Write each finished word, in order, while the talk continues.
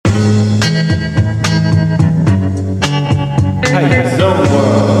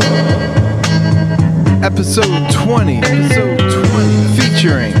20.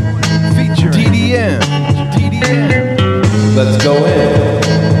 Featuring DDM. Let's go in.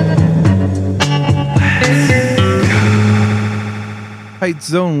 Height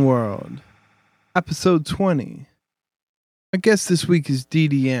Zone World, episode 20. My guest this week is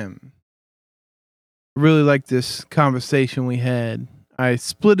DDM. I really like this conversation we had. I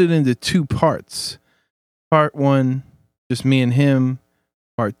split it into two parts. Part one, just me and him.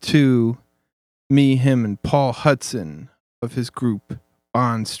 Part two, me, him, and Paul Hutson of his group,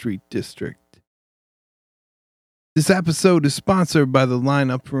 Bond Street District. This episode is sponsored by the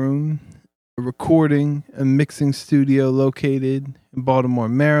Lineup Room, a recording and mixing studio located in Baltimore,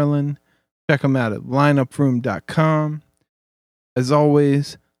 Maryland. Check them out at lineuproom.com. As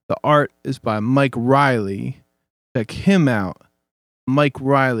always, the art is by Mike Riley. Check him out,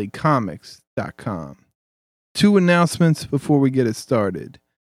 MikeRileyComics.com. Two announcements before we get it started.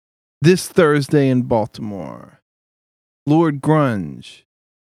 This Thursday in Baltimore, Lord Grunge,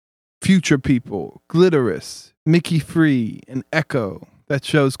 Future People, Glitterous, Mickey Free, and Echo. That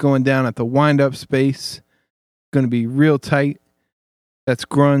show's going down at the Wind-Up Space. Going to be real tight. That's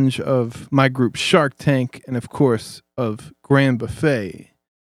Grunge of my group Shark Tank and, of course, of Grand Buffet.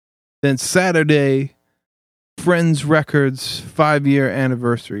 Then Saturday, Friends Records 5-year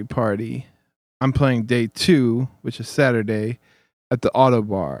anniversary party. I'm playing day 2, which is Saturday, at the Auto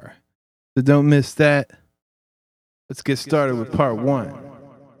Bar. So don't miss that. Let's get started with part 1.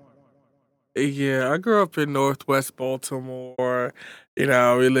 Yeah, I grew up in Northwest Baltimore. You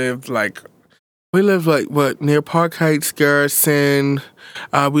know, we lived like near Park Heights, Garrison.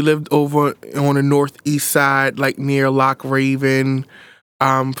 We lived over on the northeast side, like near Loch Raven,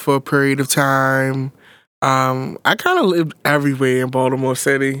 for a period of time. I kind of lived everywhere in Baltimore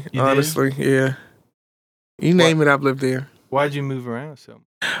City, honestly. Yeah. You name it, I've lived there. Why'd you move around so much?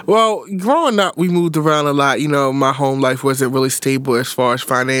 Well, growing up, we moved around a lot. You know, my home life wasn't really stable as far as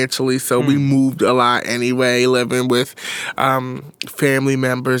financially, so we moved a lot anyway, living with family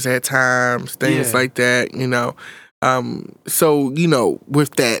members at times, things like that, you know. So, you know,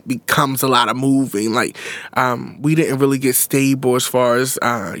 with that becomes a lot of moving. Like, we didn't really get stable as far as,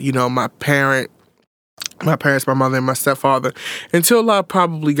 you know, my parents, my mother, and my stepfather until I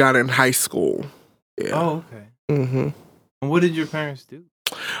probably got in high school. Yeah. Oh, okay. Mm-hmm. And what did your parents do?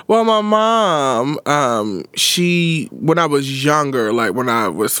 Well, my mom, when I was younger, like when I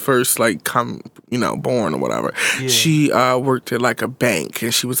was first born or whatever, she worked at like a bank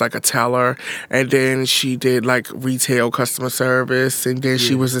and she was like a teller, and then she did like retail customer service, and then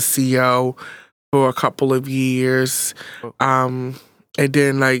she was a CO for a couple of years. And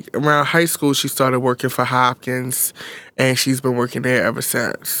then like around high school, she started working for Hopkins, and she's been working there ever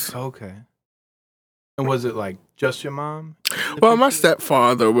since. Okay. And was it like just your mom? Well, my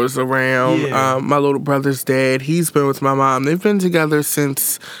stepfather was around. My little brother's dad, he's been with my mom. They've been together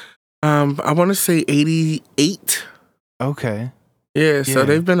since, I want to say 88. Okay. Yeah, so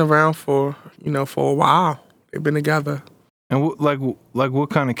they've been around for a while. They've been together. And what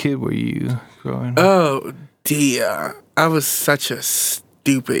kind of kid were you growing up? Oh, dear. I was such a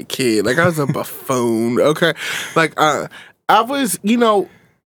stupid kid. Like, I was a buffoon, okay? Like, I was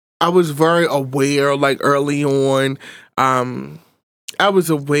very aware, like, early on. I was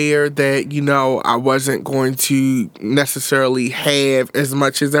aware that, you know, I wasn't going to necessarily have as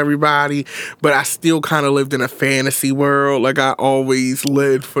much as everybody, but I still kind of lived in a fantasy world. Like, I always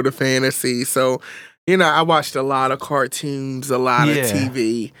lived for the fantasy. So, you know, I watched a lot of cartoons, a lot of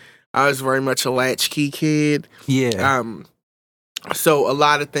TV. I was very much a latchkey kid. Yeah. So a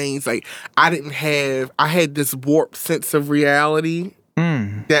lot of things, like, I had this warped sense of reality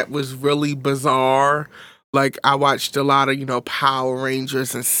that was really bizarre. Like, I watched a lot of, you know, Power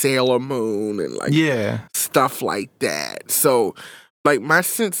Rangers and Sailor Moon and, like, stuff like that. So, like, my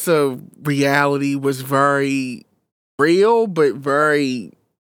sense of reality was very real, but very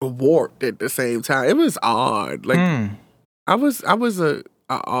warped at the same time. It was odd. Like, I was a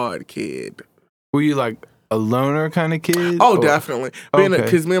odd kid. Were you, like, a loner kind of kid? Oh, definitely.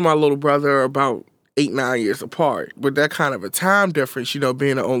 Because me and my little brother are about 8-9 years apart. With that kind of a time difference, you know,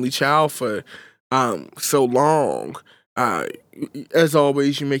 being an only child for so long, as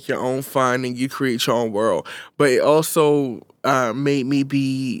always, you make your own fun and you create your own world. But it also made me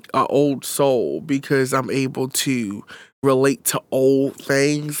be an old soul because I'm able to relate to old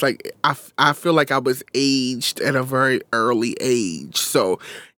things. Like, I feel like I was aged at a very early age. So,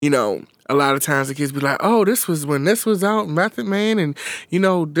 you know, a lot of times the kids be like, oh, this was when this was out, Method Man, and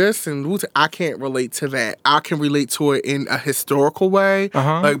this and I can't relate to that. I can relate to it in a historical way,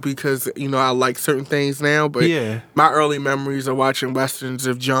 like because I like certain things now. But my early memories are watching westerns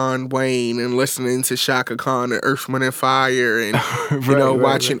of John Wayne and listening to Shaka Khan and Earth, Wind and Fire, and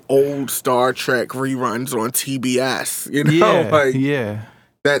watching old Star Trek reruns on TBS.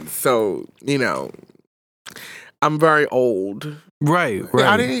 That's so I'm very old. Right.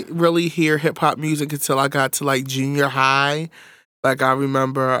 I didn't really hear hip hop music until I got to like junior high. Like I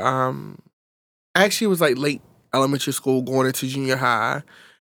remember, actually it was like late elementary school going into junior high,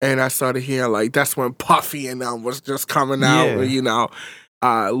 and I started hearing like that's when Puffy and them was just coming out.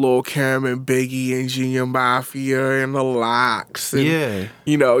 Lil' Kim and Biggie and Junior Mafia and the Lox. And,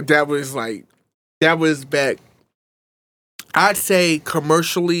 that was back. I'd say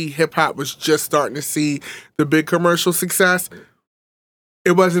commercially, hip hop was just starting to see the big commercial success.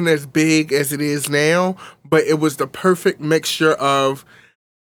 It wasn't as big as it is now, but it was the perfect mixture of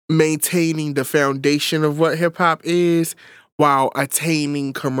maintaining the foundation of what hip hop is while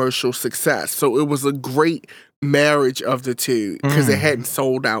attaining commercial success. So it was a great marriage of the two because it hadn't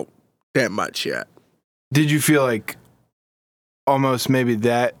sold out that much yet. Did you feel like almost maybe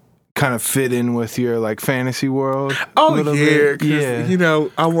that kind of fit in with your like fantasy world? Oh yeah,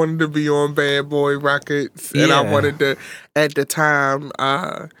 because I wanted to be on Bad Boy Records, and I wanted to. At the time,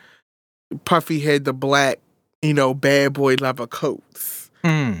 Puffy had the black, Bad Boy leather coats,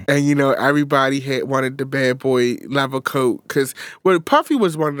 and everybody had wanted the Bad Boy leather coat because Puffy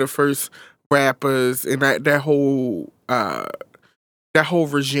was one of the first rappers, and that whole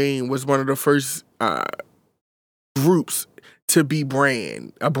regime was one of the first groups to be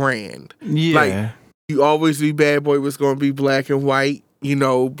a brand. Yeah. Like, you always be Bad Boy was going to be black and white,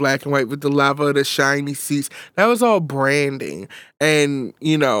 black and white with the leather, the shiny seats. That was all branding. And,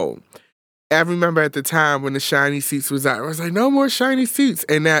 I remember at the time when the shiny seats was out, I was like, no more shiny seats.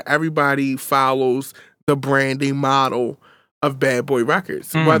 And now everybody follows the branding model of Bad Boy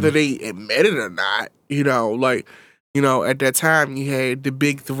Records, whether they admit it or not. At that time, you had the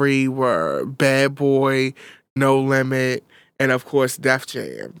big three were Bad Boy, No Limit, and of course, Def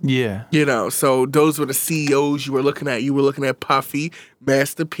Jam. Yeah. So those were the CEOs you were looking at. You were looking at Puffy,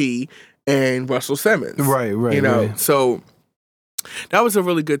 Master P, and Russell Simmons. Right. So that was a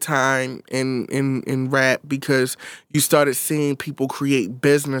really good time in rap because you started seeing people create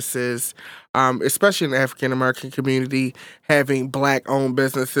businesses, especially in the African American community, having black-owned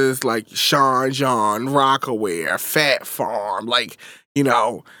businesses like Sean John, Rockaware, Fat Farm,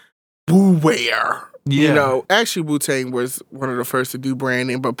 Boo Wear. Actually Wu-Tang was one of the first to do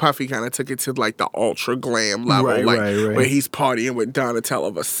branding, but Puffy kind of took it to like the ultra glam level, where he's partying with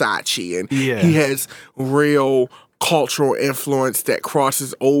Donatella Versace, and he has real cultural influence that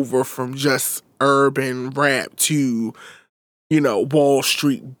crosses over from just urban rap to, Wall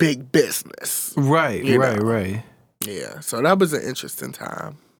Street big business. Right. Yeah, so that was an interesting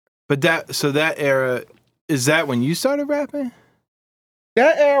time. But that era, is that when you started rapping?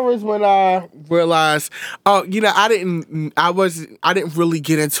 That era is when I realized, I didn't really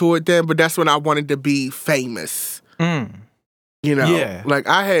get into it then, but that's when I wanted to be famous. Like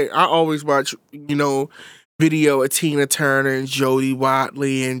I always watch, video of Tina Turner and Jodie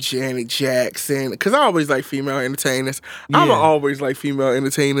Watley and Janet Jackson, because I always like female entertainers. I'm always like female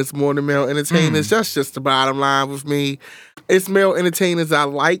entertainers more than male entertainers. That's just the bottom line with me. It's male entertainers I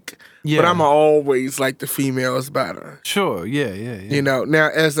like, but I'm always like the females better. Sure, yeah. Now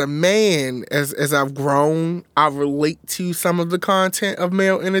as a man, as I've grown, I relate to some of the content of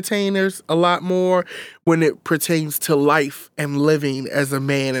male entertainers a lot more when it pertains to life and living as a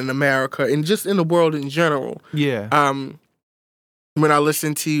man in America and just in the world in general. Yeah. When I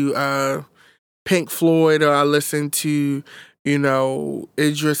listen to Pink Floyd, or I listen to,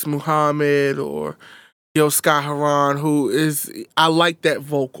 Idris Muhammad or Scott Heron, I like that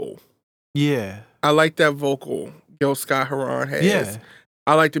vocal. Yeah. I like that vocal Scott Heron has. Yeah.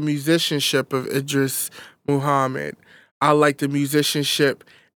 I like the musicianship of Idris Muhammad. I like the musicianship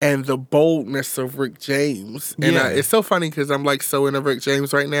and the boldness of Rick James. And it's so funny because I'm like so into Rick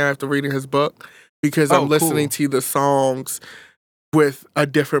James right now after reading his book, because I'm listening to the songs with a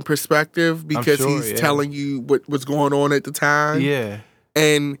different perspective because he's telling you what was going on at the time. Yeah.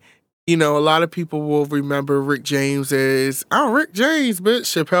 And a lot of people will remember Rick James as, Rick James, bitch,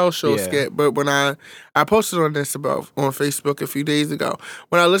 Chappelle Show skit. But when I posted on this on Facebook a few days ago,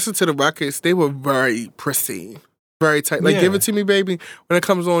 when I listened to the records, they were very pristine, very tight. Like, Give It To Me, Baby, when it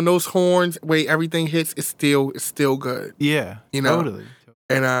comes on, those horns, everything hits, it's still good. Yeah, totally.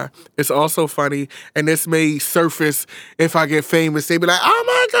 And it's also funny, and this may surface if I get famous. They be like, "Oh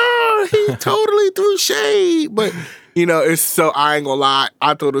my God, he totally threw shade." But it's so, I ain't gonna lie,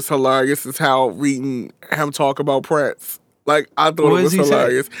 I thought it was hilarious. Is how reading him talk about Prince. Like, I thought it was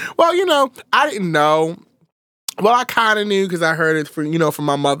hilarious. Well, I didn't know. Well, I kind of knew because I heard it from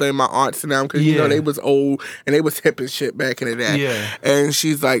my mother and my aunts and them because they was old and they was hip and shit back in the day. Yeah. And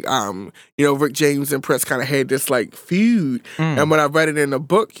she's like, Rick James and Prince kind of had this like feud. And when I read it in the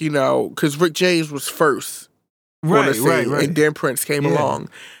book, because Rick James was first on the scene, and then Prince came along.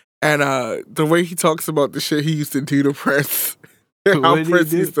 And the way he talks about the shit he used to do to Prince, how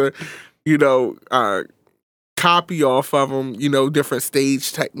Prince used to, copy off of him, different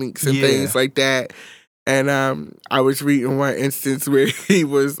stage techniques and things like that. And I was reading one instance where he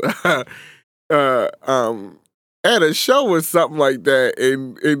was at a show or something like that,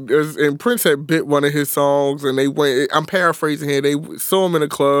 and Prince had bit one of his songs, and they went. I'm paraphrasing here. They saw him in a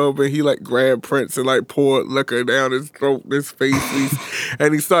club, and he like grabbed Prince and like poured liquor down his throat, his face,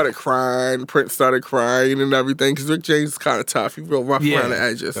 and he started crying. Prince started crying and everything because Rick James is kind of tough. He real rough around the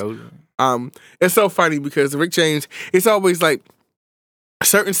edges. Totally. It's so funny because Rick James, it's always like.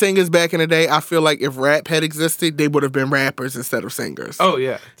 Certain singers back in the day, I feel like if rap had existed, they would have been rappers instead of singers. Oh,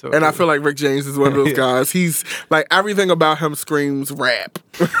 yeah. Totally. And I feel like Rick James is one of those guys. He's like, everything about him screams rap.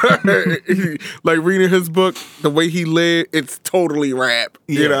 Like reading his book, the way he lived, it's totally rap,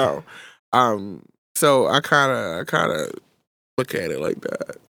 you know? So I kind of look at it like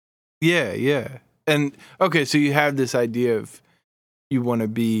that. Yeah, yeah. And, okay, so you have this idea of you want to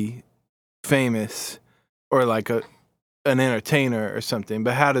be famous or like an entertainer or something,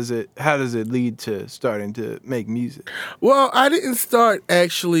 but how does it lead to starting to make music? Well, I didn't start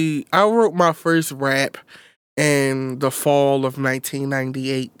actually. I wrote my first rap in the fall of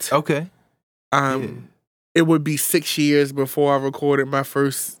 1998. Okay. It would be 6 years before I recorded my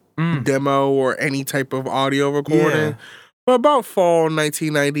first demo or any type of audio recording. Yeah. But about fall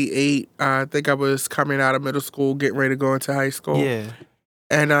 1998, I think I was coming out of middle school, getting ready to go into high school. Yeah.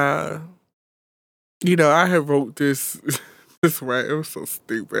 And I had wrote this rap. It was so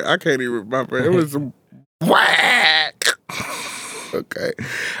stupid. I can't even remember. It was whack. Okay.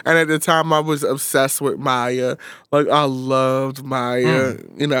 And at the time, I was obsessed with Maya. Like, I loved Maya.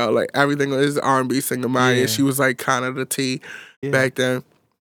 Like, everything was R&B singer Maya. Yeah. She was, like, kind of the T back then.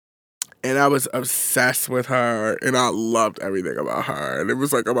 And I was obsessed with her, and I loved everything about her. And it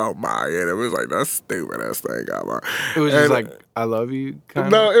was like about Maya, and it was like the stupidest thing ever. It was just like, I love you, kind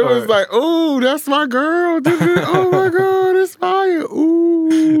of? No, it was like, ooh, that's my girl. Oh my God, it's Maya.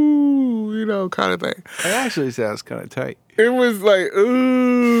 Ooh, kind of thing. It actually sounds kind of tight. It was like,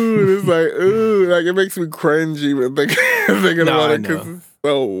 ooh, it's like, ooh. Like, it makes me cringe even thinking about it because it's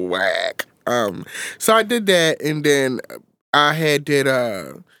so whack. So I did that, and then I did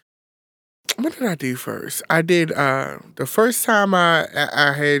what did I do first? I did the first time I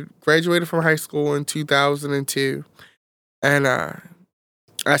had graduated from high school in 2002, and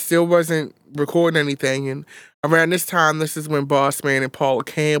I still wasn't recording anything. And around this time, this is when Boss Man and Paul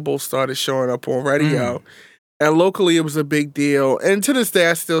Campbell started showing up on radio. And locally, it was a big deal. And to this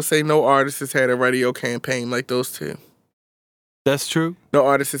day, I still say no artist has had a radio campaign like those two. That's true. No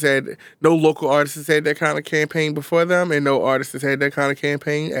local artist has had that kind of campaign before them, and no artist has had that kind of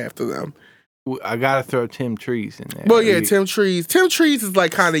campaign after them. I gotta throw Tim Trees in there. Well, yeah, Tim Trees. Tim Trees is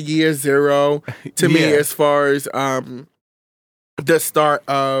like kind of year zero to me as far as the start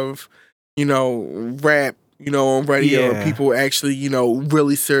of rap. On radio, and people actually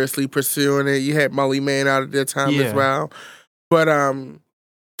really seriously pursuing it. You had Mully Man out at that time as well, but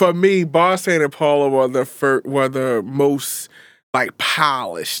for me, Boss and Paula were the most like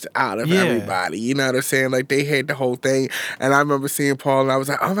polished out of everybody. You know what I'm saying? Like they had the whole thing. And I remember seeing Paul and I was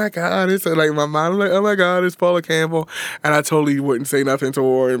like, oh my God, it's like my mom was like, oh my God, it's Paula Campbell. And I totally wouldn't say nothing to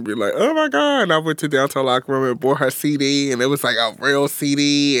her and be like, oh my God. And I went to downtown locker room and bought her CD, and it was like a real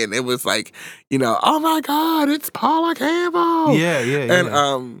CD, and it was like, oh my God, it's Paula Campbell. Yeah.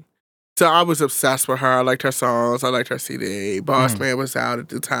 And so I was obsessed with her. I liked her songs. I liked her CD. Boss Man was out at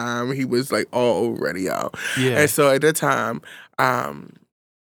the time. He was like all over radio. Yeah. And so at that time, I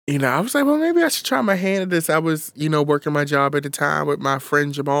was like, well, maybe I should try my hand at this. I was, working my job at the time with my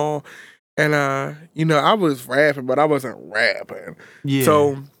friend Jamal. And, I was rapping, but I wasn't rapping. Yeah.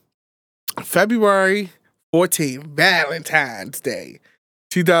 So February 14th, Valentine's Day,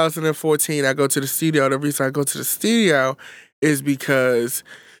 2014, I go to the studio. The reason I go to the studio is because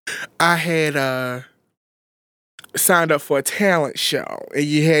I had signed up for a talent show, and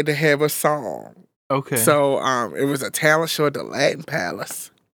you had to have a song. Okay. So it was a talent show at the Latin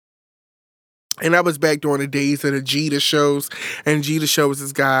Palace. And that was back during the days of the Jeter shows. And Jeter show was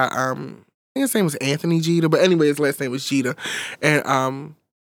this guy, I think his name was Anthony Jeter, but anyway, his last name was Jeter. And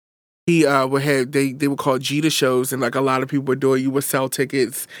he would have they would call Jeter shows, and like a lot of people would do it. You would sell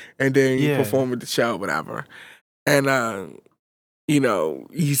tickets and then you perform at the show, whatever. And you know,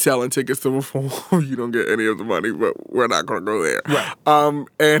 he's selling tickets to perform. You don't get any of the money, but we're not gonna go there.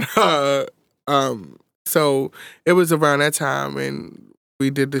 Right. So it was around that time, and we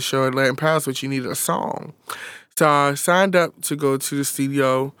did the show at Latin Palace, which you needed a song. So I signed up to go to the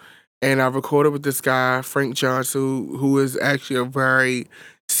studio, and I recorded with this guy, Frank Johnson, who is actually a very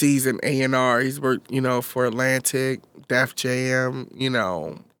seasoned A&R. He's worked, you know, for Atlantic, Def Jam, you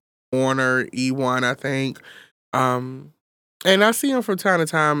know, Warner, E1, I think. And I see him from time to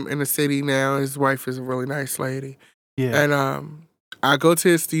time in the city now. His wife is a really nice lady. Yeah. And I go to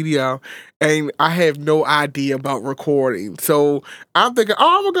his studio, and I have no idea about recording. So I'm thinking,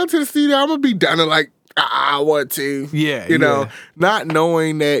 I'm going to go to the studio. I'm going to be done in like an hour or two. Yeah. You know, not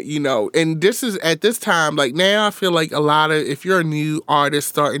knowing that, you know, and this is at this time, like now I feel like a lot of, if you're a new artist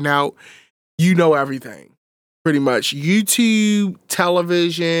starting out, you know everything. Pretty much. YouTube,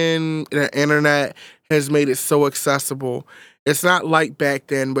 television, the internet has made it so accessible. It's not like back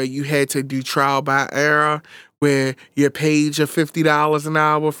then where you had to do trial by error, where you paid your $50 an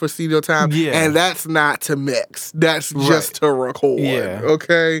hour for studio time. Yeah. And that's not to mix. That's just to record. Yeah.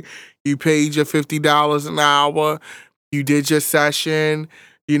 Okay? You paid your $50 an hour. You did your session.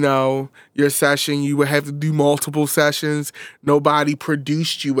 You know, your session, you would have to do multiple sessions. Nobody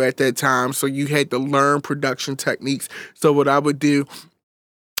produced you at that time, so you had to learn production techniques. So what I would do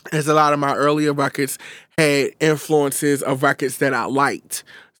is a lot of my earlier records had influences of records that I liked.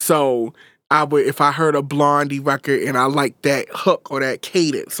 So I would, if I heard a Blondie record and I liked that hook or that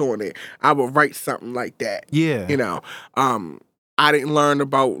cadence on it, I would write something like that. Yeah. You know, I didn't learn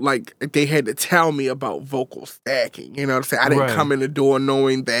about, like, they had to tell me about vocal stacking. You know what I'm saying? I didn't come in the door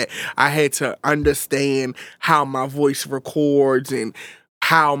knowing that. I had to understand how my voice records and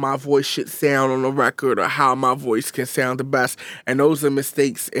how my voice should sound on a record, or how my voice can sound the best. And those are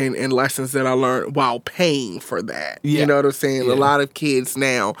mistakes and lessons that I learned while paying for that. Yeah. You know what I'm saying? Yeah. A lot of kids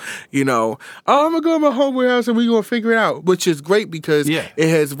now, you know, oh, I'm going to go to my homeboy house and we're going to figure it out, which is great because it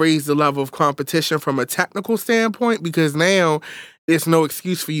has raised the level of competition from a technical standpoint, because now there's no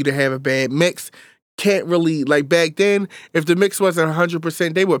excuse for you to have a bad mix. Can't really, like back then, if the mix wasn't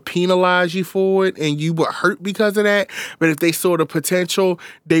 100%, they would penalize you for it and you would hurt because of that. But if they saw the potential,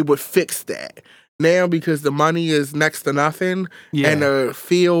 they would fix that. Now, because the money is next to nothing and the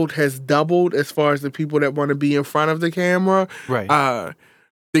field has doubled as far as the people that want to be in front of the camera,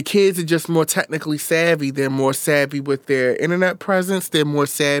 the kids are just more technically savvy. They're more savvy with their internet presence. They're more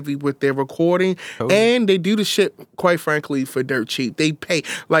savvy with their recording. And they do the shit, quite frankly, for dirt cheap. They pay.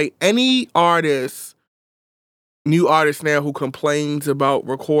 Like, any artist, new artist now who complains about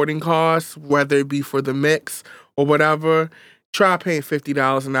recording costs, whether it be for the mix or whatever, try paying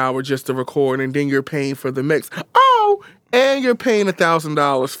 $50 an hour just to record, and then you're paying for the mix. Oh, and you're paying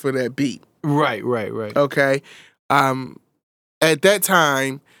 $1,000 for that beat. Right. Okay? At that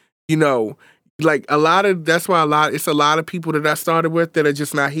time, you know, like it's a lot of people that I started with that are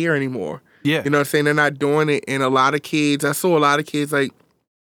just not here anymore. Yeah. You know what I'm saying? They're not doing it. And a lot of kids, I saw a lot of kids like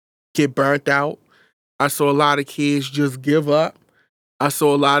get burnt out. I saw a lot of kids just give up. I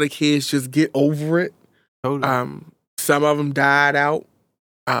saw a lot of kids just get over it. Totally. Some of them died out.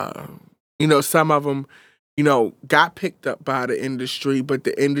 You know, some of them, you know, got picked up by the industry, but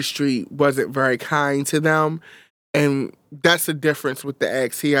the industry wasn't very kind to them. And that's the difference with the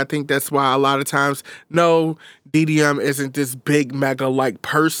acts here. I think that's why a lot of times, no, DDM isn't this big mega-like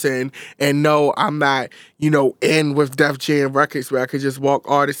person. And no, I'm not, you know, in with Def Jam Records where I could just walk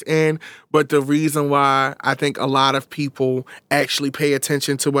artists in. But the reason why I think a lot of people actually pay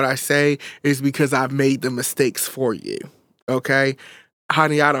attention to what I say is because I've made the mistakes for you. Okay?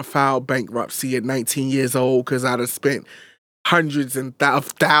 Honey, I done filed bankruptcy at 19 years old because I done spent hundreds and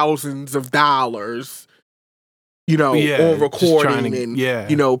thousands of dollars, you know, on recording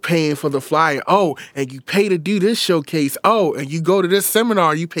you know, paying for the flyer. Oh, and you pay to do this showcase. Oh, and you go to this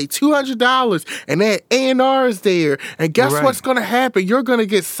seminar, you pay $200, and that A&R is there. And guess what's going to happen? You're going to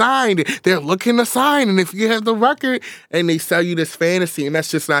get signed. They're looking to sign. And if you have the record, and they sell you this fantasy, and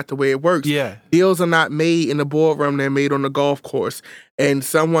that's just not the way it works. Yeah. Deals are not made in the boardroom. They're made on the golf course. And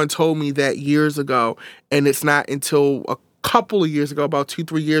someone told me that years ago, and it's not until a couple of years ago, about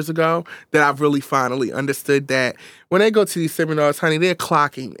 2-3 years ago, that I've really finally understood that when they go to these seminars, honey, they're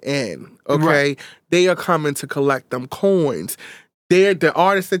clocking in, okay? They are coming to collect them coins. the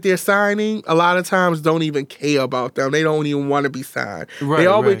artists that they're signing a lot of times don't even care about them. They don't even want to be signed.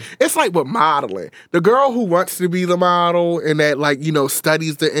 Right. It's like with modeling. The girl who wants to be the model and that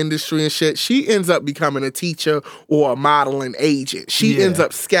studies the industry and shit, she ends up becoming a teacher or a modeling agent. She ends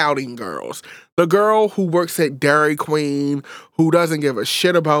up scouting girls. The girl who works at Dairy Queen, who doesn't give a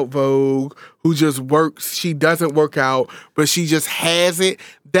shit about Vogue, who just works, she doesn't work out, but she just has it.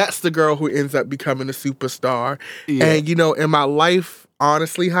 That's the girl who ends up becoming a superstar. Yeah. And, in my life,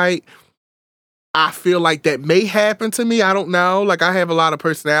 honestly, Height, I feel like that may happen to me. I don't know. Like, I have a lot of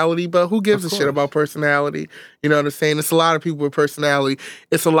personality, but who gives a shit about personality? You know what I'm saying? It's a lot of people with personality.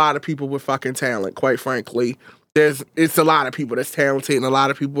 It's a lot of people with fucking talent, quite frankly. It's a lot of people that's talented and a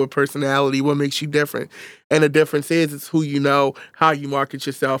lot of people with personality. What makes you different? And the difference is it's who you know, how you market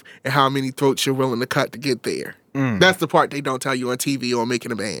yourself, and how many throats you're willing to cut to get there. That's the part they don't tell you on TV or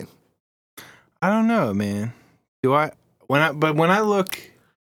Making a Band. I don't know, man. When I look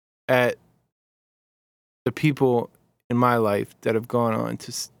at the people in my life that have gone on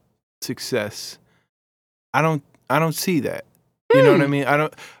to success, I don't see that. You know what I mean?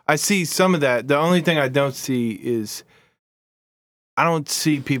 I see some of that. The only thing I don't see is I don't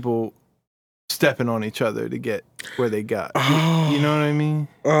see people stepping on each other to get where they got. You know what I mean?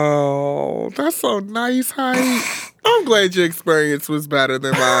 Oh, that's so nice, Height. I'm glad your experience was better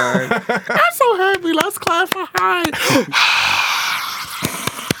than mine. I'm so happy. Let's clap for Height.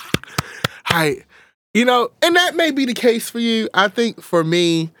 Height. And that may be the case for you. I think for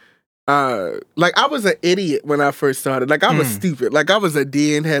me, I was an idiot when I first started. Like, I was stupid. Like, I was a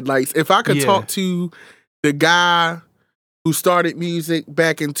deer in headlights. If I could talk to the guy who started music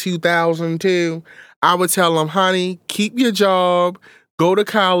back in 2002, I would tell him, honey, keep your job, go to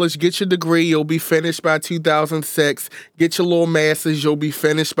college, get your degree, you'll be finished by 2006, get your little master's, you'll be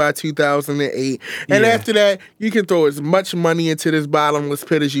finished by 2008. And after that, you can throw as much money into this bottomless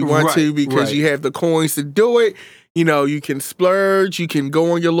pit as you want to because you have the coins to do it. You can splurge. You can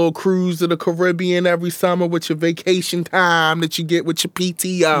go on your little cruise to the Caribbean every summer with your vacation time that you get with your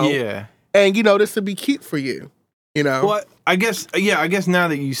PTO. Yeah. And, this would be cute for you, Well, I guess now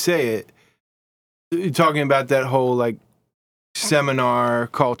that you say it, you're talking about that whole, like, seminar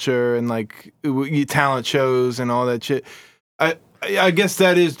culture and, like, talent shows and all that shit. I guess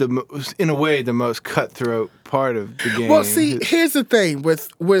that is in a way, the most cutthroat part of the game. Well, see, here's the thing. With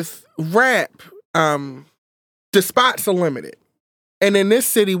rap, the spots are limited. And in this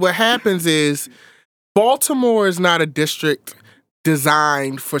city, what happens is Baltimore is not a district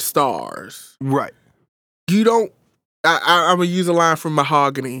designed for stars. Right. You don't, I'm going to use a line from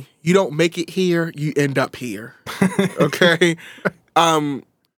Mahogany. You don't make it here, you end up here. Okay? And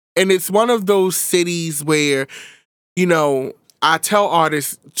it's one of those cities where, I tell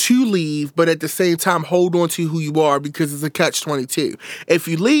artists to leave, but at the same time, hold on to who you are because it's a catch-22. If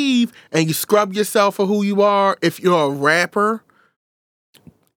you leave and you scrub yourself for who you are, if you're a rapper,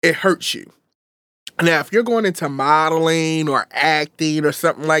 it hurts you. Now, if you're going into modeling or acting or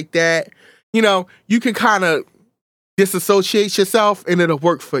something like that, you can kind of disassociate yourself and it'll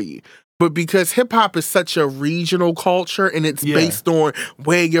work for you. But because hip-hop is such a regional culture and it's based on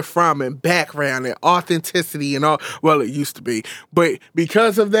where you're from and background and authenticity and all, well, it used to be. But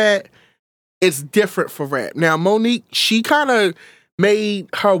because of that, it's different for rap. Now, Monique, she kind of made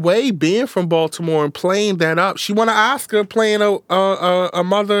her way being from Baltimore and playing that up. She won an Oscar playing a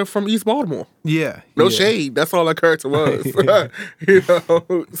mother from East Baltimore. Yeah. No shade. That's all her character was.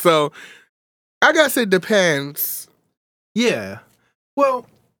 So I guess it depends. Yeah. Well,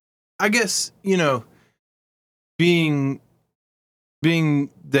 I guess, being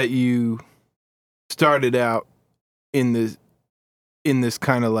that you started out in this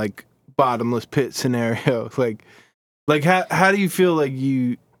kind of like bottomless pit scenario, like how do you feel like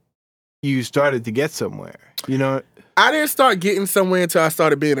you started to get somewhere? I didn't start getting somewhere until I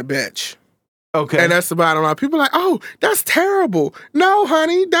started being a bitch. Okay. And that's the bottom line. People are like, oh, that's terrible. No,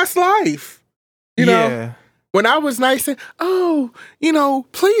 honey, that's life. You know? When I was nice and,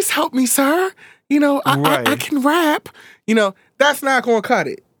 please help me, sir. I can rap. That's not going to cut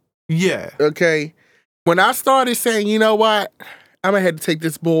it. Yeah. Okay. When I started saying, you know what? I'm going to have to take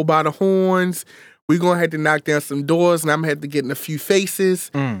this bull by the horns. We're going to have to knock down some doors and I'm going to have to get in a few faces,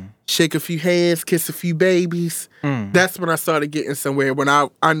 shake a few hands, kiss a few babies. That's when I started getting somewhere, when I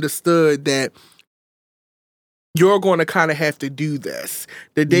understood that you're going to kind of have to do this.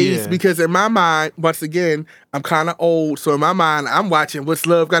 The days, because in my mind, once again, I'm kind of old. So in my mind, I'm watching what's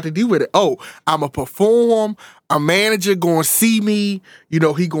love got to do with it. Oh, I'm going to perform. A manager going to see me. He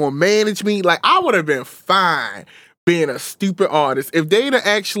going to manage me. Like, I would have been fine being a stupid artist. If they'd have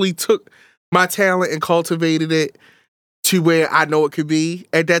actually took my talent and cultivated it to where I know it could be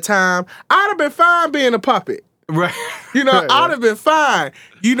at that time, I'd have been fine being a puppet. Right. You know, I'd have been fine.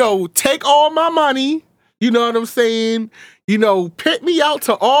 You know, take all my money. You know what I'm saying? You know, pick me out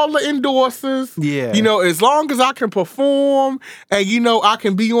to all the endorsers. Yeah. You know, as long as I can perform and, you know, I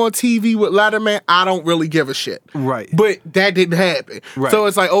can be on TV with Letterman, I don't really give a shit. Right. But that didn't happen. Right. So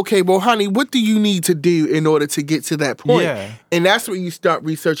it's like, okay, well, honey, what do you need to do in order to get to that point? Yeah. And that's when you start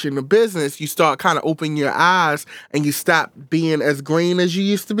researching the business. You start kind of opening your eyes and you stop being as green as you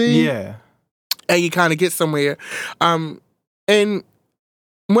used to be. Yeah. And you kind of get somewhere. And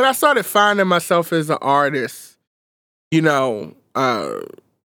when I started finding myself as an artist, you know,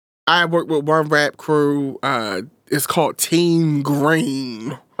 I worked with one rap crew. It's called Team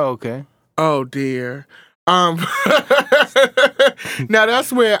Green. Okay. Oh, dear. Now,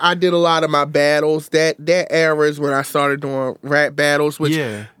 that's where I did a lot of my battles. That era is when I started doing rap battles, which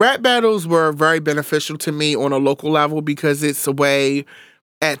rap battles were very beneficial to me on a local level because it's a way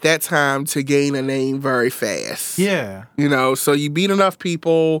at that time to gain a name very fast. Yeah. You know, so you beat enough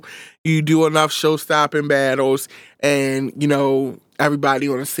people, you do enough show-stopping battles, and, you know, everybody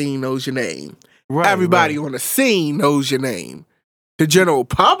on the scene knows your name. Right. Everybody on the scene knows your name. The general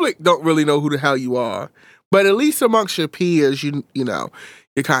public don't really know who the hell you are. But at least amongst your peers, you know,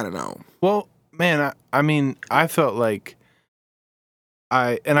 you kind of know. Well, man, I mean, I felt like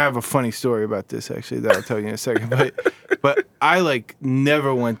I have a funny story about this, actually, that I'll tell you in a second, but I, like,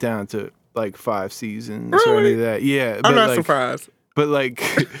 never went down to, like, 5 seasons or any of that. Yeah. I'm not surprised. But, like,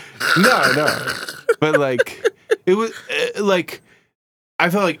 no. But, like, it was, like, I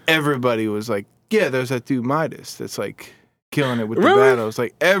felt like everybody was like, yeah, there's that dude Midas that's, like, killing it with the battles.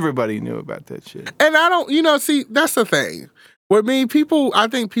 Like, everybody knew about that shit. And I don't, you know, see, that's the thing. With me, I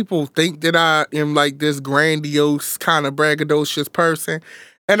think people think that I am like this grandiose kind of braggadocious person.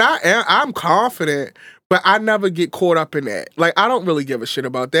 And I'm confident, but I never get caught up in that. Like, I don't really give a shit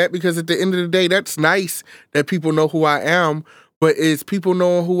about that because at the end of the day, that's nice that people know who I am. But is people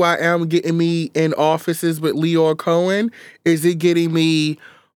knowing who I am getting me in offices with Leor Cohen? Is it getting me,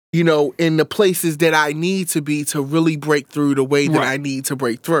 you know, in the places that I need to be to really break through the way that I need to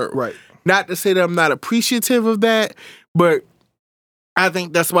break through? Right. Not to say that I'm not appreciative of that, but I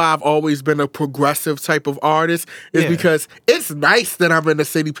think that's why I've always been a progressive type of artist, is because it's nice that I'm in the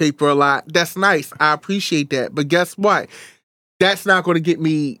city paper a lot. That's nice. I appreciate that. But guess what? That's not going to get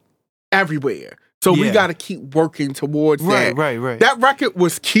me everywhere. So we got to keep working towards that. Right. That record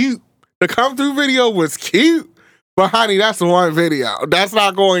was cute. The come through video was cute. But honey, that's one video. That's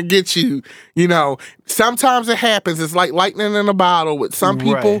not going to get you, you know. Sometimes it happens. It's like lightning in a bottle. With some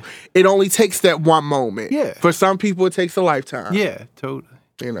people, it only takes that one moment. Yeah. For some people, it takes a lifetime. Yeah, totally.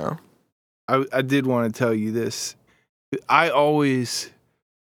 You know. I did want to tell you this. I always,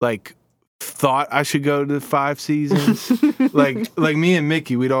 like, thought I should go to 5 seasons. like me and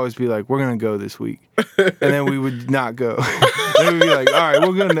Mickey, we'd always be like, we're going to go this week. And then we would not go. Then we'd be like, all right,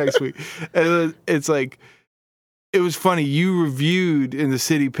 we'll go next week. And it's like, it was funny. You reviewed in the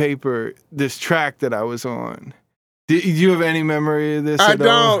city paper this track that I was on. Do you have any memory of this? I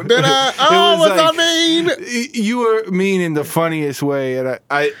don't. Did I? Oh, what I mean? You were mean in the funniest way, and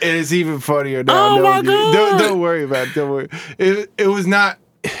it's even funnier now. Oh my God. Don't worry about it. Don't worry. It was not.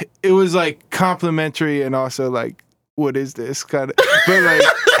 It was like complimentary and also like, what is this kind of? But like,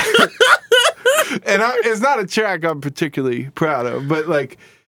 and it's not a track I'm particularly proud of, but like.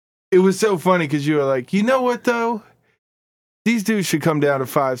 It was so funny because you were like, you know what, though? These dudes should come down to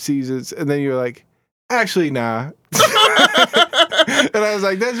 5 seasons. And then you were like, actually, nah. And I was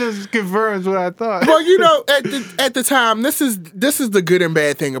like, that just confirms what I thought. Well, you know, at the time, this is the good and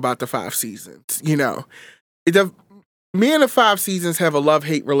bad thing about the 5 seasons. You know, me and the 5 seasons have a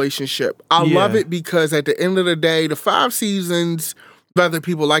love-hate relationship. I love it because at the end of the day, the 5 seasons, whether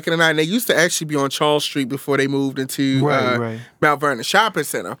people like it or not, and they used to actually be on Charles Street before they moved into Mount Vernon Shopping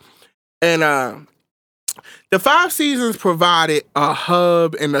Center. And the 5 seasons provided a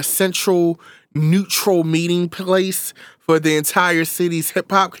hub and a central neutral meeting place for the entire city's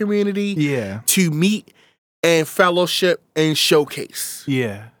hip-hop community to meet and fellowship and showcase.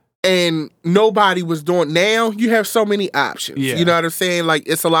 Yeah. And nobody was doing. Now you have so many options. Yeah. You know what I'm saying? Like,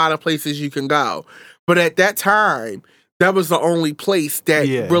 it's a lot of places you can go. But at that time, that was the only place that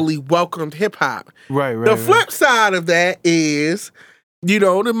really welcomed hip-hop. Right. The flip side of that is, you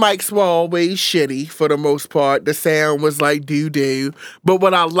know, the mics were always shitty for the most part. The sound was like doo-doo. But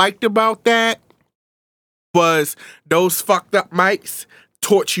what I liked about that was those fucked up mics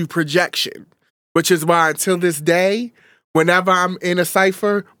taught you projection. Which is why until this day, whenever I'm in a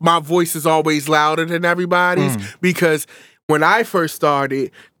cypher, my voice is always louder than everybody's. Because when I first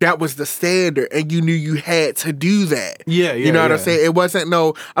started, that was the standard, and you knew you had to do that. Yeah, You know what I'm saying? It wasn't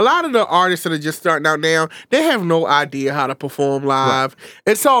a lot of the artists that are just starting out now, they have no idea how to perform live.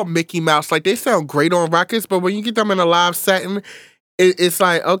 Right. It's all Mickey Mouse. Like, they sound great on records, but when you get them in a live setting, it's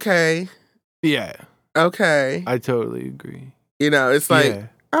like, okay. Yeah. Okay. I totally agree. You know, it's like,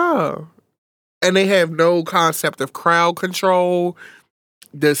 oh. And they have no concept of crowd control.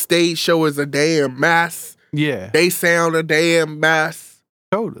 The stage show is a damn mess. Yeah. They sound a damn mess.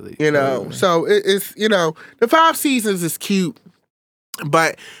 Totally. You know, so it's, you know, the 5 Seasons is cute,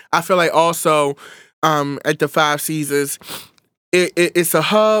 but I feel like also at the 5 Seasons, it's a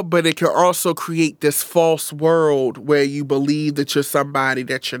hub, but it can also create this false world where you believe that you're somebody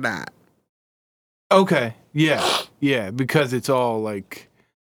that you're not. Okay. Yeah. Yeah. Because it's all like,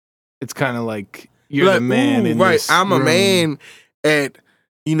 it's kind of like you're like, the man in this I'm room. A man at,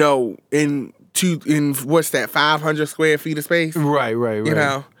 you know, in what's that, 500 square feet of space? Right. You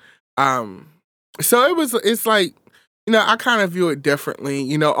know? So it's like, you know, I kind of view it differently.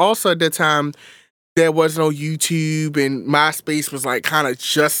 You know, also at that time, there was no YouTube and MySpace was like kind of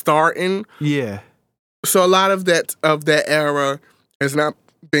just starting. Yeah. So a lot of that era has not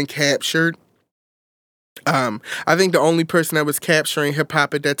been captured. I think the only person that was capturing hip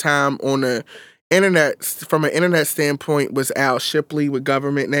hop at that time on the internet, from an internet standpoint, was Al Shipley with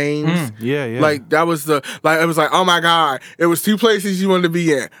Government Names. Yeah. Like, that was it was like, oh my God, it was 2 places you wanted to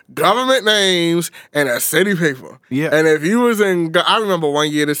be in: Government Names and a City Paper. Yeah. And if you was in, I remember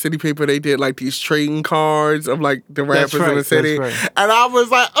one year the City Paper, they did like these trading cards of like the rappers in the city. Right. And I was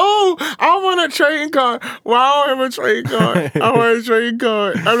like, oh, I want a trading card. Well, I don't have a trading card. I want a trading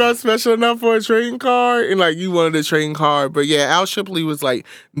card. I'm not special enough for a trading card. And like, you wanted a trading card. But yeah, Al Shipley was like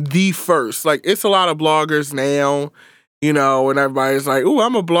the first. Like, it's a lot of bloggers now, you know, and everybody's like, "Ooh,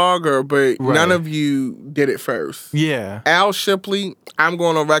 I'm a blogger," but none of you did it first. Yeah. Al Shipley, I'm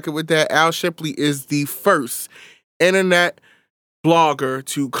going on record with that. Al Shipley is the first internet blogger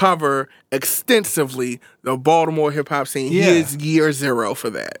to cover extensively the Baltimore hip hop scene. Yeah. He is year 0 for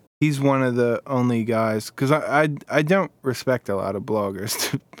that. He's one of the only guys, because I don't respect a lot of bloggers,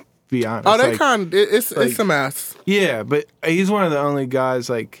 to be honest. Oh, they it's a mess. Yeah, but he's one of the only guys,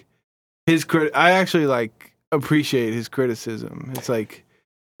 like, I actually like appreciate his criticism. It's like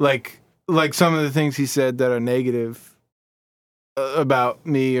some of the things he said that are negative about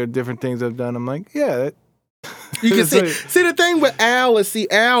me or different things I've done. I'm like, yeah. You can see the thing with Al is,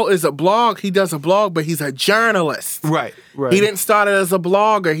 Al is a blog. He does a blog, but he's a journalist. Right. He didn't start it as a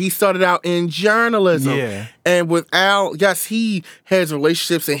blogger. He started out in journalism. Yeah. And with Al, yes, he has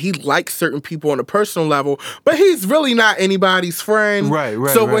relationships and he likes certain people on a personal level, but he's really not anybody's friend. Right.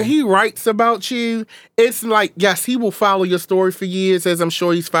 So when he writes about you, it's like, yes, he will follow your story for years, as I'm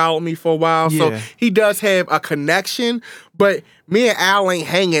sure he's followed me for a while. Yeah. So he does have a connection, but me and Al ain't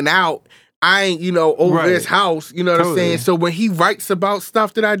hanging out. I ain't, you know, over his house, you know what I'm saying? So when he writes about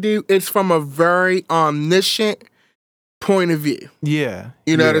stuff that I do, it's from a very omniscient point of view. Yeah.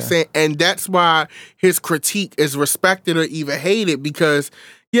 You know what I'm saying? And that's why his critique is respected or even hated, because,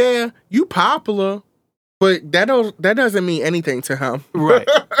 yeah, you popular, but that doesn't mean anything to him. Right.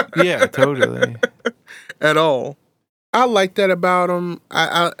 Yeah, totally. At all. I like that about him.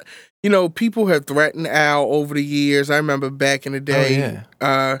 You know, people have threatened Al over the years. I remember back in the day.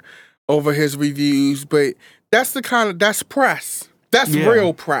 Over his reviews, but that's press. That's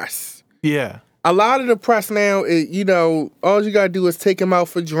real press. Yeah. A lot of the press now, you know, all you gotta do is take him out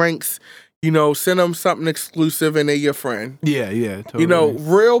for drinks, you know, send them something exclusive and they're your friend. Yeah, totally. You know,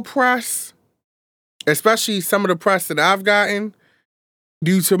 real press, especially some of the press that I've gotten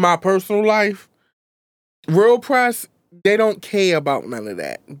due to my personal life, real press, they don't care about none of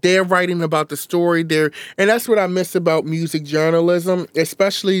that. They're writing about the story there, and that's what I miss about music journalism,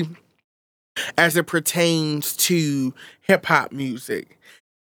 especially as it pertains to hip-hop music.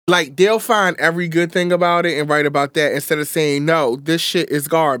 Like, they'll find every good thing about it and write about that instead of saying, no, this shit is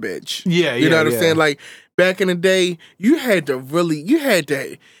garbage. Yeah, you know what I'm saying? Like, back in the day, it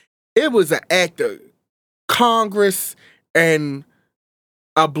was an act of Congress and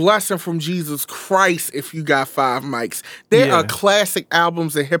a blessing from Jesus Christ if you got 5 mics. There are classic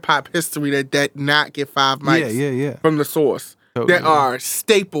albums in hip-hop history that not get 5 mics from the source. Totally. That are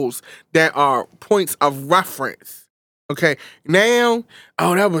staples, that are points of reference. Okay, now,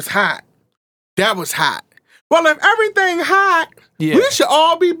 oh, that was hot. Well, if everything hot, we should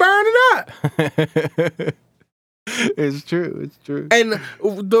all be burning up. It's true. And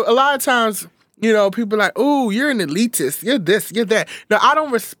a lot of times, you know, people are like, ooh, you're an elitist. You're this, you're that. Now, I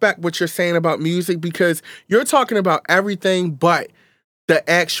don't respect what you're saying about music, because you're talking about everything but the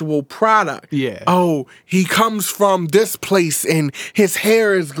actual product. Yeah. Oh, he comes from this place and his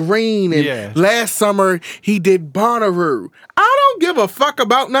hair is green and last summer he did Bonnaroo. I don't give a fuck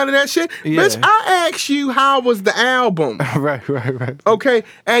about none of that shit. Yeah. Bitch, I asked you how was the album. Right. Okay,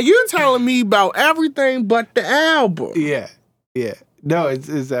 and you're telling me about everything but the album. Yeah. No,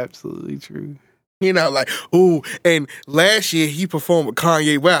 it's absolutely true. You know, like, ooh, and last year he performed with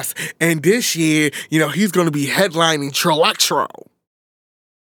Kanye West, and this year, he's going to be headlining Trelectro.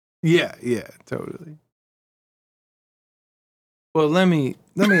 Yeah, totally. Well, let me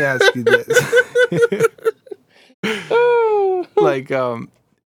ask you this. Like,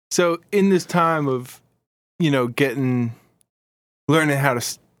 so in this time of, learning how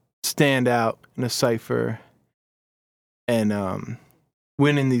to stand out in a cipher and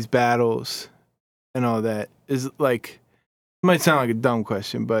winning these battles and all that, is like, it might sound like a dumb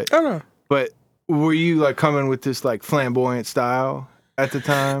question, but were you like coming with this like flamboyant style at the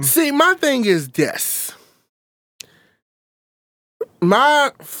time? See, my thing is this.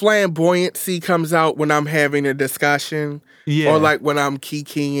 My flamboyancy comes out when I'm having a discussion. Yeah. Or like when I'm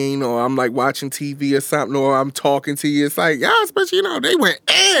kikiing or I'm like watching TV or something or I'm talking to you. It's like, yeah, especially, they went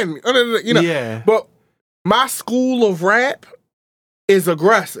in. Yeah. But my school of rap is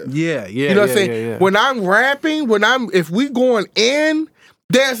aggressive. Yeah. You know what I'm saying? Yeah. When I'm rapping, if we going in,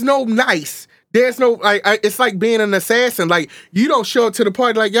 there's no nice. There's no, like, it's like being an assassin. Like, you don't show up to the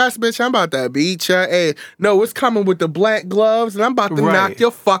party like, yes, bitch, I'm about to beat your ass. No, it's coming with the black gloves and I'm about to knock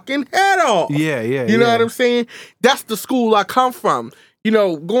your fucking head off. Yeah. You know what I'm saying? That's the school I come from.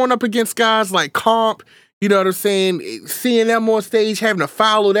 Going up against guys like Comp, you know what I'm saying? Seeing them on stage, having to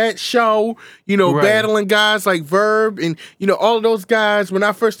follow that show, battling guys like Verb and, all of those guys. When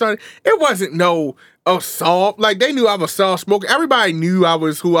I first started, it wasn't no assault. Like, they knew I was soft smoker. Everybody knew I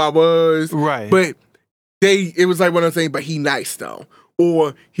was who I was. Right. But it was like one of those things, but he nice, though.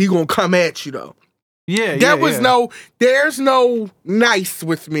 Or he gonna come at you, though. Yeah, there's no nice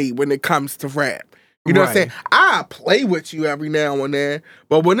with me when it comes to rap. You know what I'm saying? I play with you every now and then,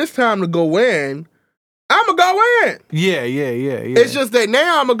 but when it's time to go in, I'm going to go in. Yeah. It's just that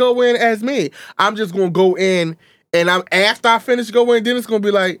now I'm going to go in as me. I'm just going to go in, and after I finish going, then it's going to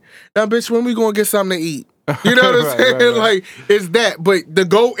be like, now, bitch, when we going to get something to eat? You know what I'm saying? Right. Like, it's that. But the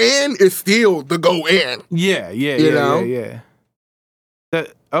go in is still the go in. Yeah.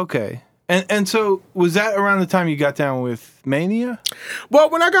 Okay. And so, was that around the time you got down with Mania? Well,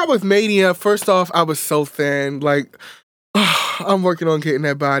 when I got with Mania, first off, I was so thin. Like, I'm working on getting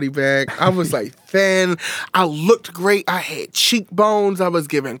that body back. I was like thin. I looked great. I had cheekbones. I was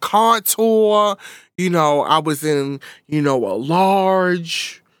giving contour. I was in, a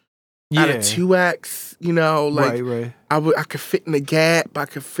large out of 2X, like I could fit in the Gap. I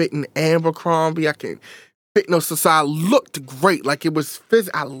could fit in Abercrombie. I could fit in so I looked great. Like, it was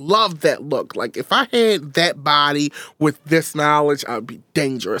I loved that look. Like, if I had that body with this knowledge, I'd be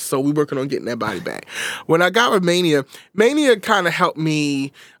dangerous. So we working on getting that body back. When I got with Mania kind of helped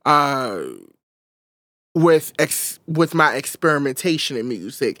me with my experimentation in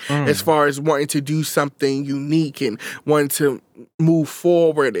music, as far as wanting to do something unique and wanting to move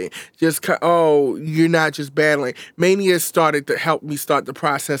forward and just, you're not just battling. Mania started to help me start the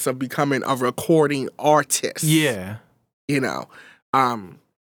process of becoming a recording artist. Yeah. When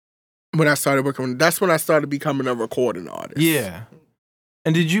I started working, that's when I started becoming a recording artist. Yeah.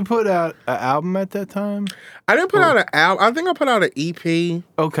 And did you put out an album at that time? I didn't put out an album. I think I put out an EP.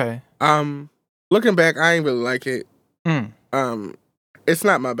 Okay. Looking back, I ain't really like it. It's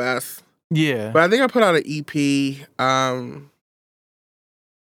not my best. Yeah. But I think I put out an EP.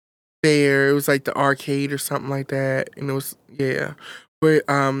 It was like the Arcade or something like that. And it was, But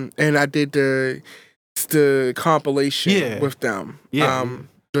and I did the compilation with them.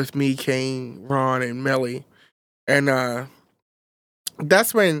 With me, Kane, Ron, and Melly. And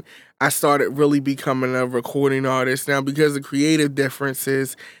that's when I started really becoming a recording artist. Now, because of creative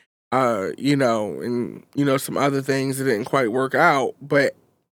differences, and some other things that didn't quite work out. But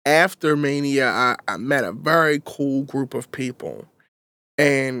after Mania, I met a very cool group of people.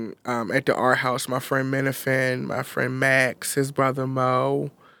 And at the art house, my friend Minifin, my friend Max, his brother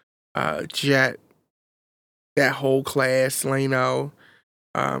Mo, Jet, that whole class, Leno,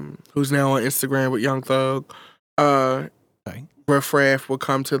 who's now on Instagram with Young Thug. Riff Raff would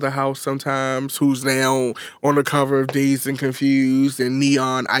come to the house sometimes, who's now on the cover of Dazed and Confused and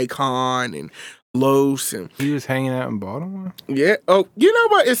Neon Icon and Los. And he was hanging out in Baltimore? Yeah. Oh, you know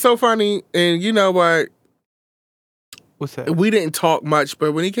what? It's so funny. And you know what? What's that? We didn't talk much,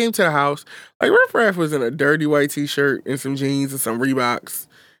 but when he came to the house, like, Riff Raff was in a dirty white t-shirt and some jeans and some Reeboks.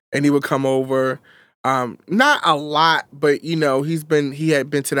 And he would come over. Not a lot, but he had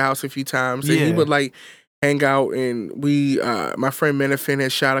been to the house a few times, and he would like hang out. And my friend Menifin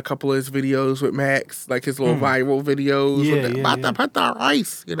had shot a couple of his videos with Max, like his little viral videos with put the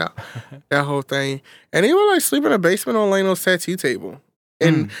rice, that whole thing. And he would like sleep in the basement on Leno's tattoo table.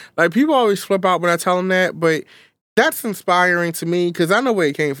 And like people always flip out when I tell them that, but that's inspiring to me because I know where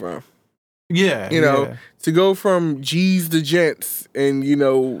it came from. Yeah, to go from G's to gents, and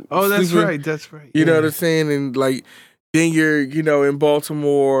oh, that's right. You know what I'm saying, and like then you're in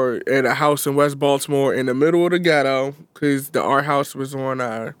Baltimore at a house in West Baltimore in the middle of the ghetto because the art house was on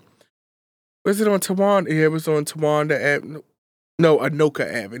was it on Tawanda? Yeah, it was on Tawanda Avenue. No, Anoka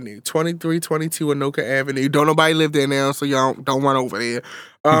Avenue, 2322 Anoka Avenue. Don't nobody live there now, so y'all don't run over there.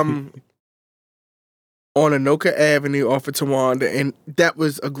 On Anoka Avenue off of Tawanda, and that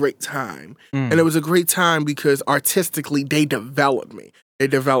was a great time. And it was a great time because artistically, they developed me. They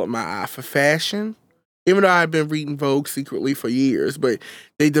developed my eye for fashion, even though I've been reading Vogue secretly for years, but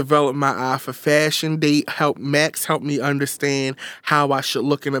they developed my eye for fashion. Max helped me understand how I should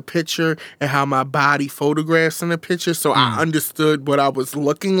look in a picture and how my body photographs in a picture, so I understood what I was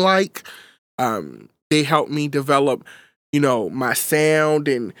looking like. They helped me develop, my sound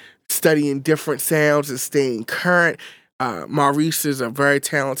and studying different sounds and staying current. Maurice is a very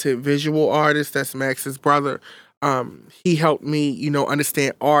talented visual artist. That's Max's brother. He helped me,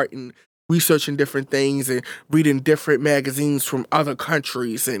 understand art and researching different things and reading different magazines from other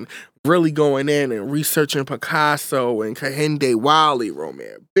countries and really going in and researching Picasso and Kehinde Wiley,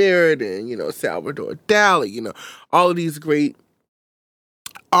 Romare Beard, and, Salvador Dali, all of these great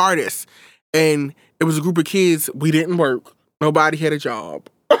artists. And it was a group of kids. We didn't work. Nobody had a job.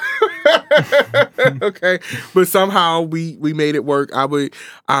 Okay, but somehow we made it work. I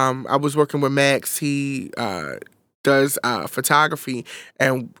was working with Max. He does photography,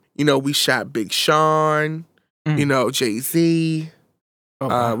 and we shot Big Sean, Jay-Z. Oh,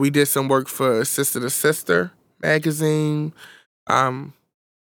 wow. We did some work for Sister to Sister magazine.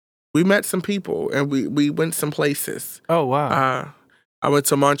 We met some people, and we went some places. Oh, wow. I went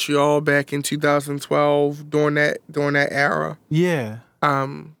to Montreal back in 2012 during that era. Yeah.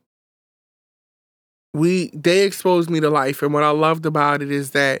 They exposed me to life, and what I loved about it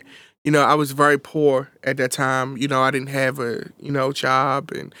is that, I was very poor at that time. I didn't have a,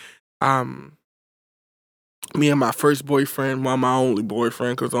 job, and me and my first boyfriend, my only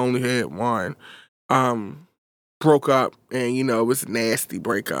boyfriend, because I only had one, broke up, and, it was a nasty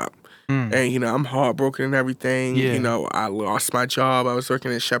breakup. And, I'm heartbroken and everything. Yeah. I lost my job. I was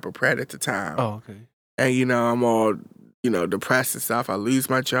working at Shepherd Pratt at the time. Oh, okay. And, I'm all, depressed and stuff. I lose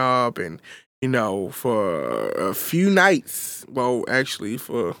my job, and, for a few nights, well, actually,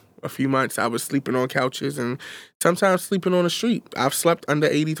 for a few months, I was sleeping on couches and sometimes sleeping on the street. I've slept under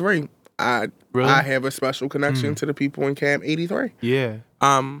 83. I have a special connection to the people in Camp 83. Yeah.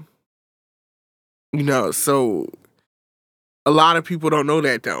 So a lot of people don't know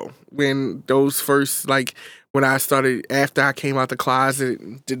that, though. When those first, when I started, after I came out the closet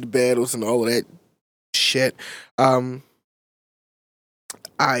and did the battles and all of that shit,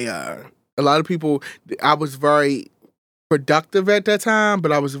 a lot of people, I was very productive at that time,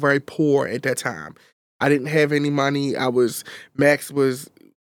 but I was very poor at that time. I didn't have any money. Max was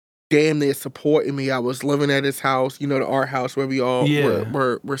damn near supporting me. I was living at his house, the art house where we all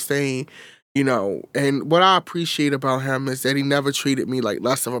were staying, and what I appreciate about him is that he never treated me like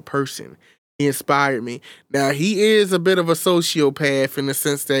less of a person. He inspired me. Now, he is a bit of a sociopath in the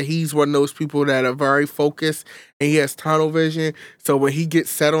sense that he's one of those people that are very focused and he has tunnel vision. So when he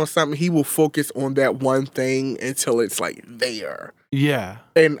gets set on something, he will focus on that one thing until it's there. Yeah.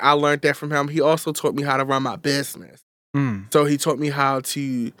 And I learned that from him. He also taught me how to run my business. So he taught me how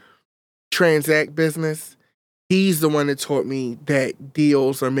to transact business. He's the one that taught me that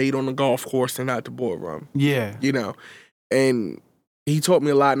deals are made on the golf course and not the boardroom. Yeah. And he taught me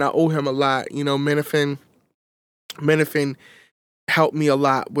a lot, and I owe him a lot. Menifin helped me a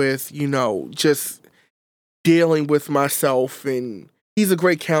lot with, just dealing with myself, and he's a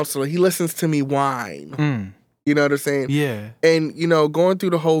great counselor. He listens to me whine. You know what I'm saying? Yeah. And, going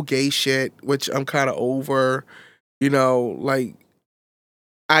through the whole gay shit, which I'm kind of over, I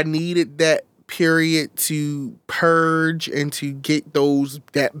needed that period to purge and to get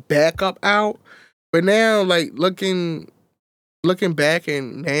that backup out. But now, looking back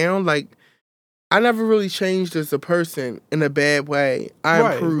and now, I never really changed as a person in a bad way.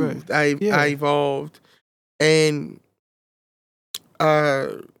 I improved. Right. I evolved. And,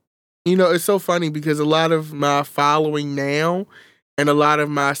 it's so funny because a lot of my following now and a lot of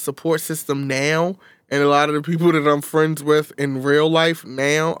my support system now and a lot of the people that I'm friends with in real life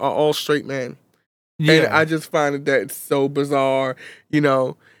now are all straight men. And I just find that so bizarre, you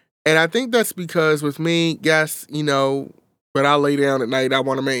know. And I think that's because with me, yes, you know, when I lay down at night, I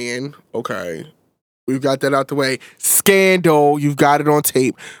want a man. Okay. We've got that out the way. Scandal, you've got it on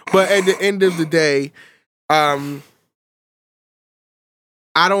tape. But at the end of the day, that's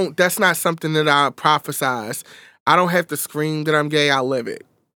not something that I prophesize. I don't have to scream that I'm gay, I live it.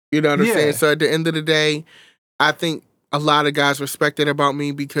 You know what I'm saying? So at the end of the day, I think a lot of guys respect it about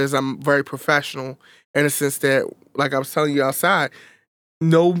me because I'm very professional in the sense that, like I was telling you outside,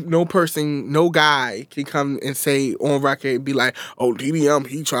 no person, no guy can come and say on record and be like, oh, DDM,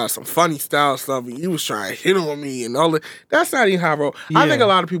 he tried some funny style stuff and he was trying to hit on me and all that. That's not even how I roll. I think a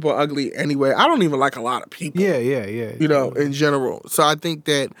lot of people are ugly anyway. I don't even like a lot of people. Yeah. You know, in general. So I think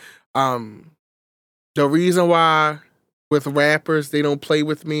that the reason why with rappers, they don't play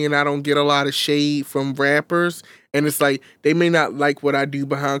with me and I don't get a lot of shade from rappers, and it's like they may not like what I do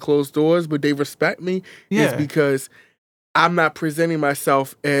behind closed doors, but they respect me, is because I'm not presenting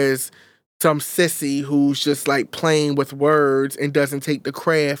myself as some sissy who's just like playing with words and doesn't take the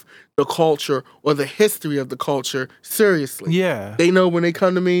craft, the culture, or the history of the culture seriously. Yeah. They know when they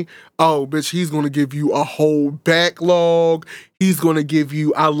come to me, oh, bitch, he's going to give you a whole backlog. He's going to give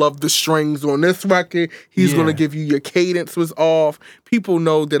you, I love the strings on this record. He's going to give you your cadence was off. People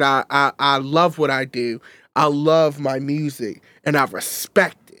know that I love what I do. I love my music and I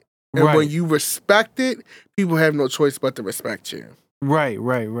respect it. And when you respect it, people have no choice but to respect you. Right.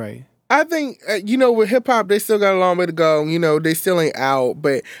 I think, you know, with hip-hop, they still got a long way to go. You know, they still ain't out.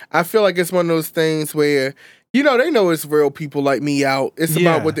 But I feel like it's one of those things where, you know, they know it's real people like me out. It's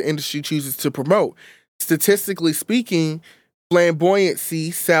about what the industry chooses to promote. Statistically speaking,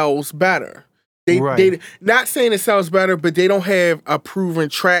 flamboyancy sells better. They not saying it sells better, but they don't have a proven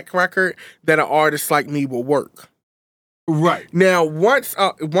track record that an artist like me will work. Right. Now, once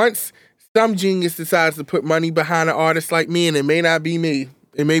some genius decides to put money behind an artist like me, and it may not be me,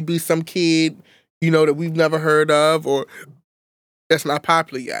 it may be some kid, you know, that we've never heard of or that's not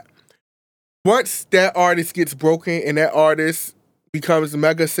popular yet. Once that artist gets broken and that artist becomes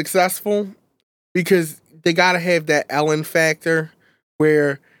mega successful, because they got to have that Ellen factor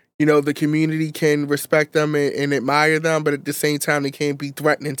where, you know, the community can respect them and admire them, but at the same time, they can't be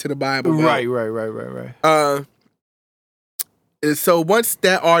threatening to the Bible. Right. So once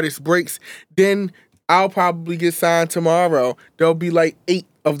that artist breaks, then I'll probably get signed tomorrow. There'll be like 8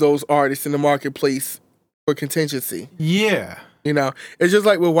 of those artists in the marketplace for contingency. Yeah. You know, it's just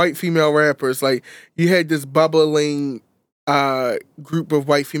like with white female rappers. Like, you had this bubbling group of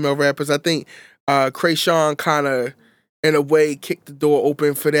white female rappers. I think Krayshawn kind of, in a way, kicked the door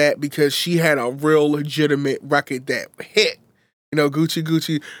open for that because she had a real legitimate record that hit. You know,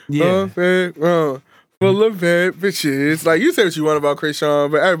 Gucci. Yeah. Full of bad bitches. Like, you say what you want about Krayshawn,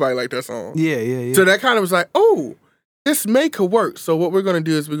 but everybody liked that song. Yeah. So that kind of was like, oh, this could work. So what we're going to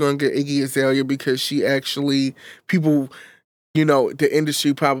do is we're going to get Iggy Azalea because she actually, people, you know, the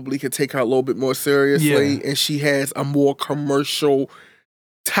industry probably could take her a little bit more seriously. And she has a more commercial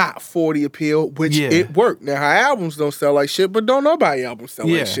top 40 appeal, which it worked. Now, her albums don't sell like shit, but don't nobody albums sell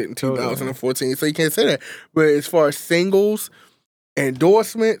like shit in 2014. So you can't say that. But as far as singles,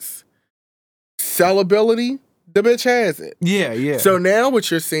 endorsements, sellability, the bitch has it. Yeah. So now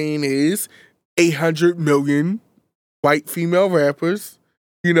what you're seeing is 800 million white female rappers,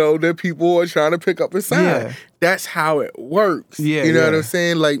 you know, that people are trying to pick up and sign. Yeah. That's how it works. Yeah, you know what I'm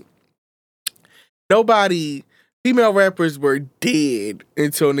saying? Like, female rappers were dead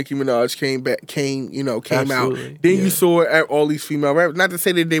until Nicki Minaj came out. Then you saw all these female rappers. Not to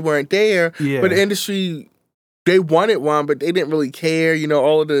say that they weren't there, but the industry, they wanted one, but they didn't really care. You know,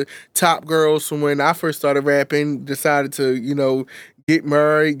 all of the top girls from when I first started rapping decided to, you know, get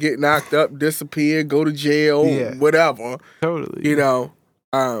married, get knocked up, disappear, go to jail, whatever. Totally. You know,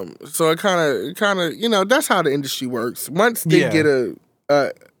 so it kind of, you know, that's how the industry works. Once they get a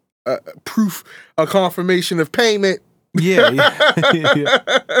proof, a confirmation of payment, then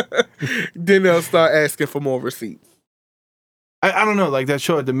they'll start asking for more receipts. I don't know, like that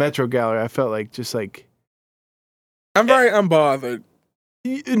show at the Metro Gallery, I felt like just like, I'm very unbothered.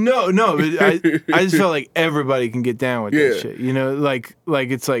 No, I just felt like everybody can get down with that shit. You know, like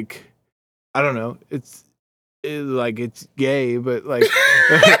it's like, I don't know, it's gay, but like,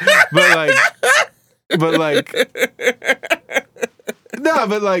 but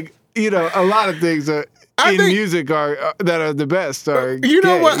you know, a lot of things are music are that are the best are. You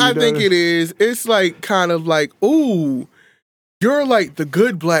know gay, what I think it is? It's like kind of like, ooh, you're like the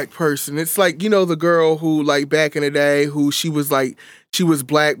good black person. It's like, you know, the girl who like back in the day who she was like, she was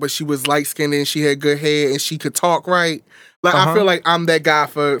black, but she was light skinned and she had good hair and she could talk right. Like, I feel like I'm that guy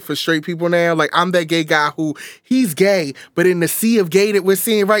for straight people now. Like, I'm that gay guy who, he's gay, but in the sea of gay that we're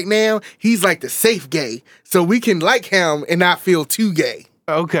seeing right now, he's like the safe gay. So we can like him and not feel too gay.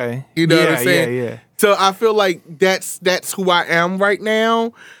 Okay. You know what I'm saying? Yeah. So I feel like that's who I am right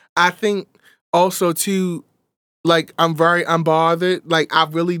now. I think also, too, like, I'm very unbothered. Like, I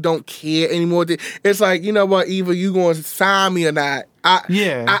really don't care anymore. It's like, you know what, either you going to sign me or not.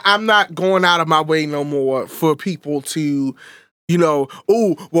 I'm not going out of my way no more for people to, you know,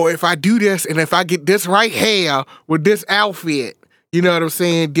 oh, well, if I do this and if I get this right hair with this outfit, you know what I'm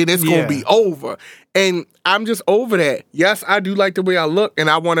saying, then it's going to be over. And I'm just over that. Yes, I do like the way I look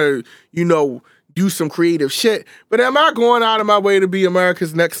and I want to, you know, do some creative shit. But am I going out of my way to be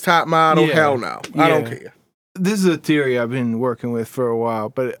America's Next Top Model? Yeah. Hell no. I don't care. This is a theory I've been working with for a while,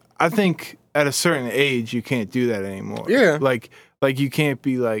 but I think at a certain age you can't do that anymore. Yeah. Like you can't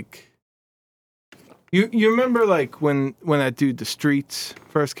be like you remember like when that dude The Streets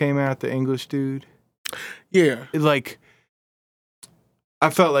first came out, the English dude? Yeah. I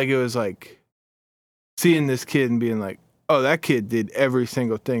felt like it was like seeing this kid and being like, oh, that kid did every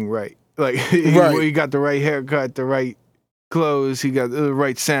single thing right. Like he got the right haircut, the right clothes, he got the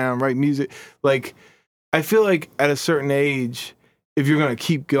right sound, right music. Like I feel like at a certain age, if you're gonna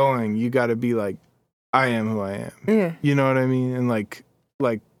keep going, you got to be like, I am who I am. Yeah. You know what I mean? And like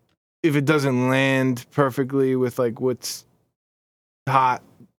if it doesn't land perfectly with like what's hot,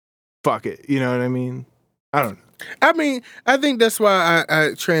 fuck it. You know what I mean? I don't know. I mean, I think that's why I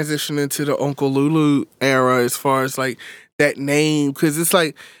transitioned into the Uncle Lulu era as far as like that name, because it's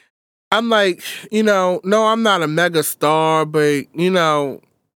like I'm like, you know, no, I'm not a mega star, but you know,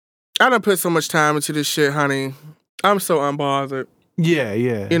 I done put so much time into this shit, honey. I'm so unbothered. Yeah.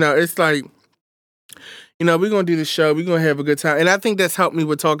 You know, it's like, you know, we're going to do the show. We're going to have a good time. And I think that's helped me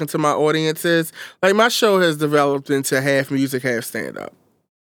with talking to my audiences. Like, my show has developed into half music, half stand-up.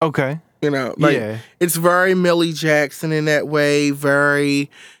 Okay. You know, like, it's very Millie Jackson in that way. Very,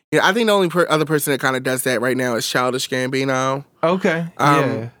 you know, I think the only other person that kind of does that right now is Childish Gambino. Okay.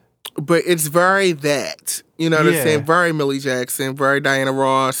 But it's very that. You know what I'm saying? Very Millie Jackson, very Diana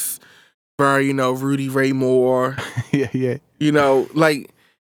Ross, very, you know, Rudy Ray Moore. Yeah. You know, like,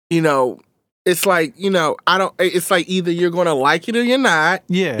 you know, it's like, you know, it's like either you're going to like it or you're not.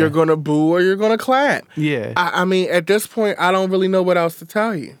 Yeah. You're going to boo or you're going to clap. Yeah. I mean, at this point, I don't really know what else to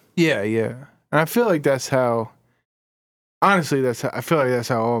tell you. Yeah. And I feel like I feel like that's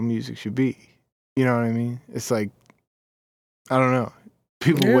how all music should be. You know what I mean? It's like, I don't know.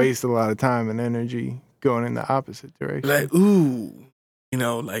 People waste a lot of time and energy going in the opposite direction. Like, ooh, you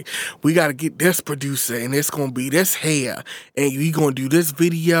know, like, we got to get this producer and it's going to be this hair and we going to do this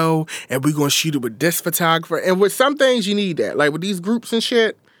video and we going to shoot it with this photographer. And with some things you need that. Like with these groups and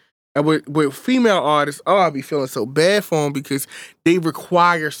shit, and with female artists, I'll be feeling so bad for them because they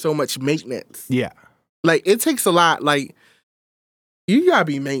require so much maintenance. Yeah. Like, it takes a lot. Like, you got to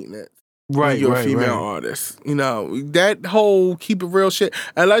be maintenance. Right, you're a female artist. You know, that whole keep it real shit,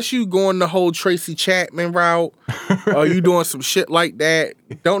 unless you going the whole Tracy Chapman route or you doing some shit like that,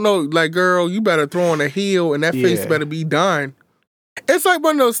 don't know, like, girl, you better throw on a heel and that face better be done. It's like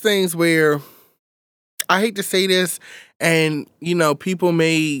one of those things where, I hate to say this, and, you know, people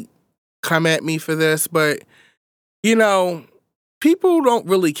may come at me for this, but, you know, people don't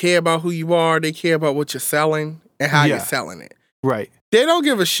really care about who you are. They care about what you're selling and how you're selling it. Right. They don't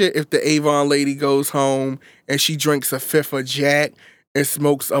give a shit if the Avon lady goes home and she drinks a fifth of Jack and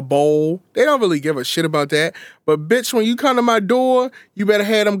smokes a bowl. They don't really give a shit about that. But bitch, when you come to my door, you better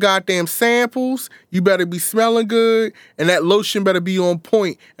have them goddamn samples. You better be smelling good. And that lotion better be on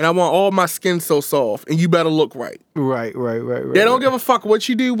point. And I want all my skin so soft. And you better look right. Right. They don't give a fuck what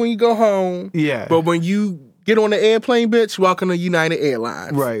you do when you go home. Yeah. But when you get on the airplane, bitch, welcome to United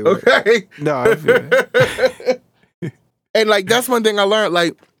Airlines. Right. Okay? No, I feel it. And, like, that's one thing I learned,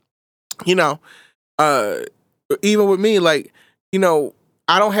 like, you know, even with me, like, you know,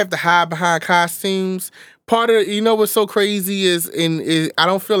 I don't have to hide behind costumes. Part of, you know, what's so crazy is I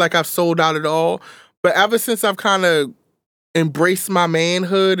don't feel like I've sold out at all. But ever since I've kind of embraced my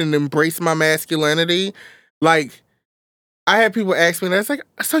manhood and embraced my masculinity, like, I had people ask me, and I was like,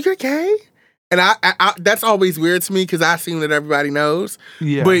 so you're gay? And I that's always weird to me because I assume that everybody knows.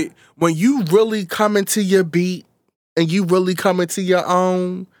 Yeah. But when you really come into your beat, and you really come into your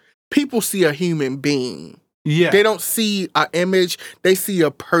own, people see a human being. Yeah. They don't see an image. They see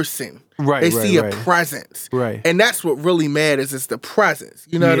a person. Right, They right, see a right. presence. Right. And that's what really matters is the presence.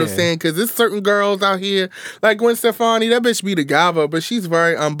 You know what I'm Yeah. saying? Because there's certain girls out here, like Gwen Stefani, that bitch be the gava, but she's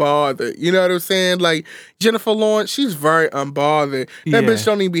very unbothered. You know what I'm saying? Like Jennifer Lawrence, she's very unbothered. That Yeah. bitch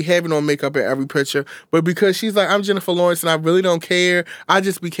don't even be having on makeup in every picture. But because she's like, I'm Jennifer Lawrence and I really don't care, I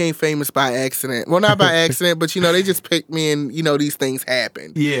just became famous by accident. Well, not by accident, but they just picked me and, these things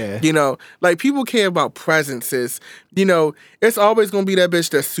happen. Yeah. Like people care about presences. It's always going to be that bitch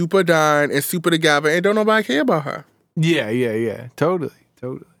that's super dying and super the gava and don't nobody care about her. Yeah. Totally.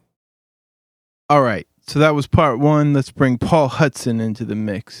 All right. So that was part 1. Let's bring Paul Hutson into the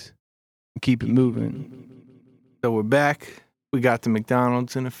mix and keep it moving. So we're back. We got the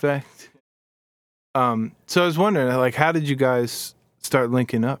McDonald's in effect. So I was wondering, like, how did you guys start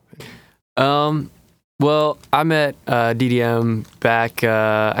linking up? Well, I met DDM back,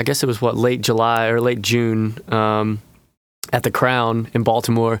 I guess it was late July or late June, at the Crown in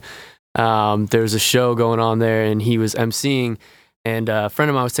Baltimore. There was a show going on there, and he was emceeing, and a friend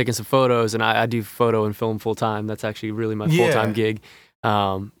of mine was taking some photos, and I do photo and film full time. That's actually really my full-time gig.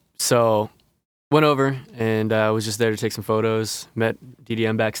 So went over and was just there to take some photos, met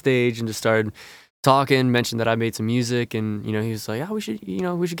DDM backstage, and just started talking, mentioned that I made some music, and he was like, we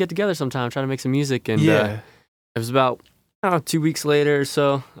should get together sometime, try to make some music. And it was about 2 weeks later or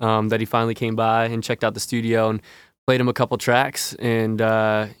so that he finally came by and checked out the studio and played him a couple tracks, and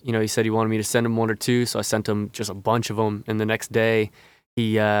he said he wanted me to send him 1 or 2, so I sent him just a bunch of them. And the next day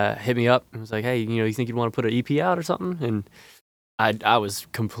he hit me up and was like, hey, you think you'd want to put an EP out or something? And I was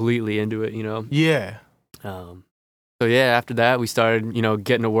completely into it. So yeah, after that we started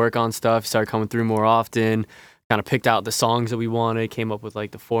getting to work on stuff, started coming through more often, kind of picked out the songs that we wanted, came up with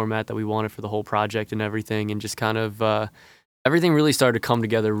like the format that we wanted for the whole project and everything, and just kind of everything really started to come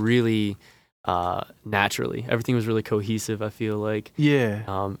together really naturally. Everything was really cohesive, I feel like.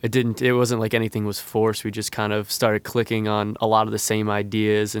 It wasn't like anything was forced. We just kind of started clicking on a lot of the same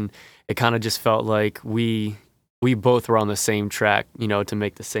ideas, and it kind of just felt like we both were on the same track, to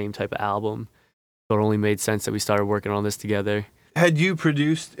make the same type of album. So it only made sense that we started working on this together. Had you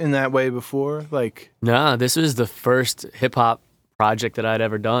produced in that way before? Nah, this was the first hip hop project that I'd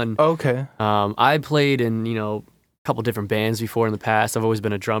ever done. Okay. I played in, a couple different bands before in the past. I've always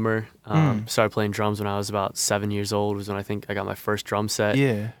been a drummer. Started playing drums when I was about 7 years old, was when I think I got my first drum set.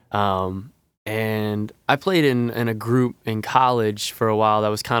 Yeah. And I played in a group in college for a while that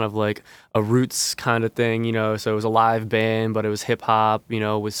was kind of like a roots kind of thing, so it was a live band, but it was hip hop,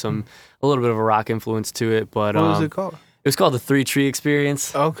 with a little bit of a rock influence to it. But what was it called? It was called the 3 Tree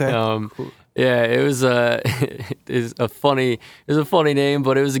Experience. Okay. Cool. Yeah, it was a funny name,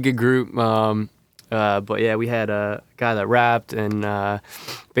 but it was a good group. But yeah, we had a guy that rapped and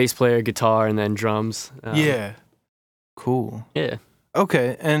bass player, guitar, and then drums. Yeah. Cool. Yeah.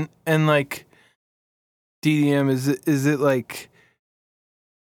 Okay. And like DDM, is it like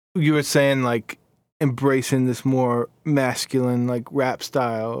you were saying, like embracing this more masculine like rap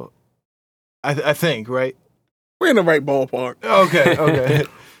style? I think, right? We're in the right ballpark. Okay.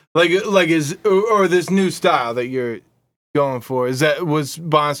 like is or this new style that you're going for, was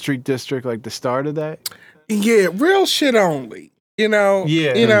Bond Street District like the start of that? Yeah, real shit only.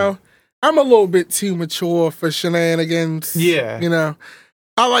 Yeah. I'm a little bit too mature for shenanigans. Yeah.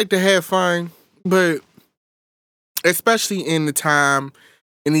 I like to have fun, but especially in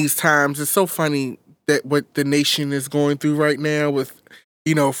these times, it's so funny that what the nation is going through right now with,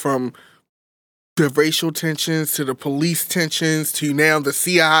 from the racial tensions to the police tensions to now the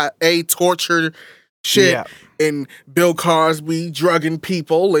CIA torture shit and Bill Cosby drugging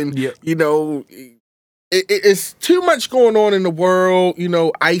people and, it's too much going on in the world,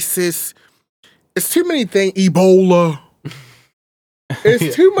 ISIS. It's too many things, Ebola.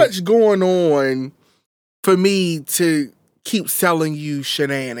 It's too much going on for me to keep selling you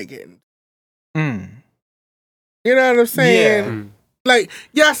shenanigans. You know what I'm saying? Yeah. Like,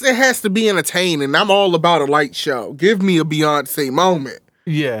 yes, it has to be entertaining. I'm all about a light show. Give me a Beyonce moment.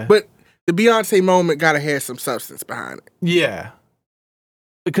 Yeah. But the Beyonce moment gotta have some substance behind it. Yeah.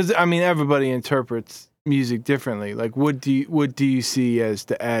 Because everybody interprets music differently. Like, what do you see as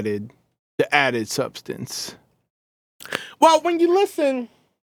the added substance? Well, when you listen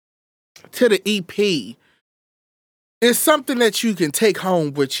to the EP, it's something that you can take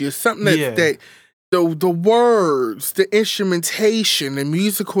home with you. It's something that the words, the instrumentation, the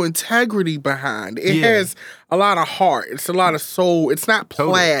musical integrity behind it. It has a lot of heart. It's a lot of soul. It's not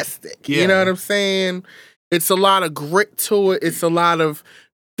plastic. You know what I'm saying? It's a lot of grit to it. It's a lot of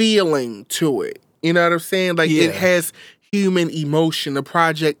feeling to it. You know what I'm saying? Like, it has human emotion. The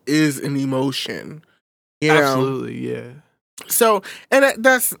project is an emotion. You know? Absolutely, yeah. So, and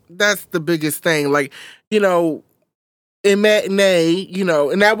that's the biggest thing. Like, you know, in Matinee, you know,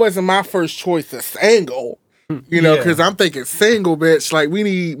 and that wasn't my first choice of single, you know, because I'm thinking single, bitch. Like, we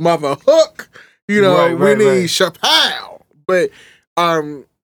need Mother Hook, you know, we need Chappelle. But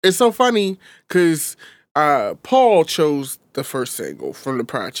it's so funny because Paul chose the first single from the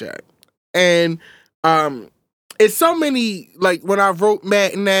project. And it's so many, like, when I wrote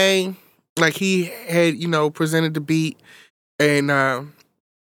Matinee, like, he had, you know, presented the beat, and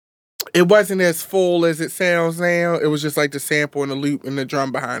it wasn't as full as it sounds now. It was just like the sample and the loop and the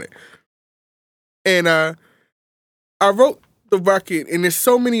drum behind it. And I wrote the record, and there's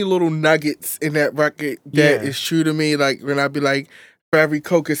so many little nuggets in that record that is true to me. Like, when I'd be like, for every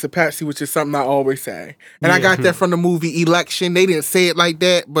Coke it's a Pepsi, which is something I always say. And I got that from the movie Election. They didn't say it like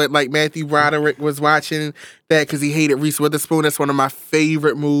that, but like Matthew Broderick was watching that because he hated Reese Witherspoon. That's one of my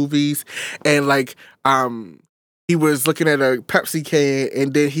favorite movies. And like, he was looking at a Pepsi can,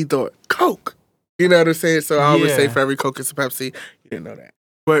 and then he thought, Coke. You know what I'm saying? So I always say, for every Coke it's a Pepsi. You didn't know that.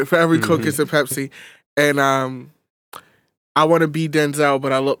 But for every Coke it's a Pepsi. And I want to be Denzel,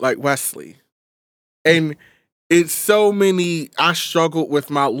 but I look like Wesley. And it's so many, I struggled with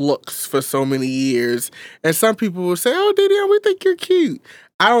my looks for so many years. And some people will say, oh, DDM, we think you're cute.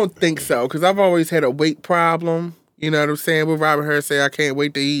 I don't think so, because I've always had a weight problem. You know what I'm saying? With Robert Harris say, I can't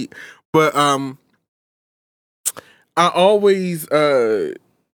wait to eat. But I always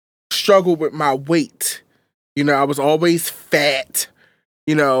struggled with my weight. You know, I was always fat.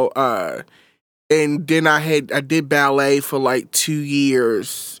 You know, and then I did ballet for like 2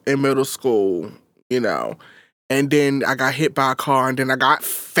 years in middle school, you know. And then I got hit by a car, and then I got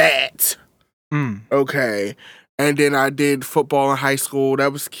fat. Okay. And then I did football in high school.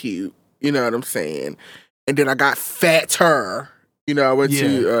 That was cute. You know what I'm saying? And then I got fatter. You know, I went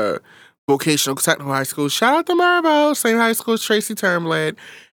to vocational technical high school. Shout out to Maribel, same high school as Tracy Termlad.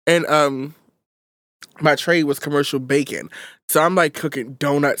 And my trade was commercial baking. So I'm like cooking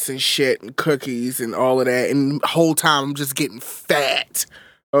donuts and shit and cookies and all of that. And the whole time I'm just getting fat.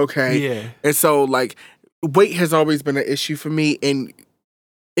 Okay. Yeah. And so like weight has always been an issue for me in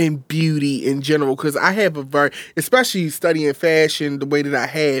beauty in general. Cause I have especially studying fashion the way that I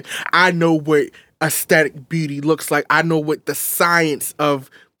had, I know what aesthetic beauty looks like. I know what the science of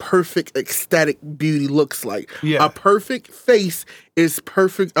perfect aesthetic beauty looks like. Yeah. A perfect face is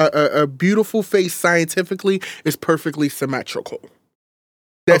perfect. A beautiful face scientifically is perfectly symmetrical.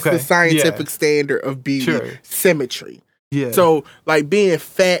 That's the scientific standard of beauty. Symmetry. Yeah. So like being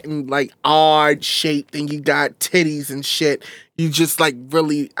fat and like odd shaped and you got titties and shit, you just like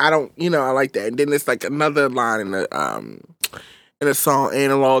really, I like that. And then it's like another line in the song,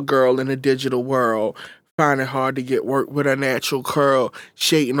 Analog Girl in a Digital World. Find it hard to get work with a natural curl,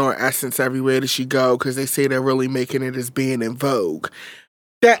 shading on essence everywhere that she go, because they say they're really making it as being in vogue.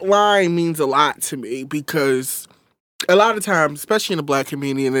 That line means a lot to me because a lot of times, especially in the black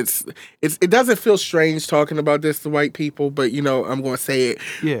community, and it doesn't feel strange talking about this to white people, but you know, I'm gonna say it.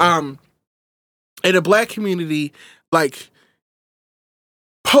 Yeah. In the black community, like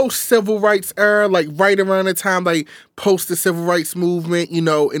post civil rights era, like right around the time, like post the civil rights movement, you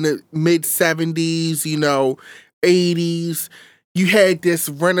know, in the mid 70s, you know, 80s, you had this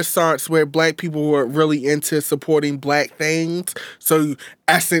renaissance where black people were really into supporting black things. So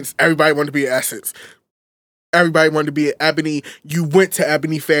Essence, everybody wanted to be Essence. Everybody wanted to be at Ebony. You went to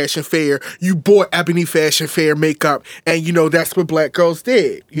Ebony Fashion Fair. You bought Ebony Fashion Fair makeup. And, you know, that's what black girls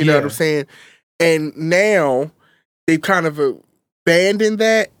did. You know what I'm saying? And now they've kind of abandoned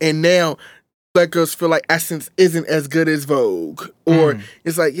that. And now black girls feel like Essence isn't as good as Vogue. Or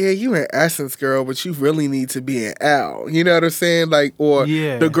it's like, yeah, you an Essence girl, but you really need to be an L. You know what I'm saying? Like, or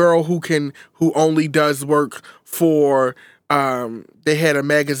the girl who only does work for... they had a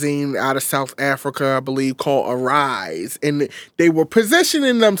magazine out of South Africa, I believe, called Arise. And they were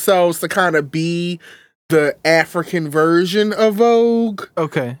positioning themselves to kind of be the African version of Vogue.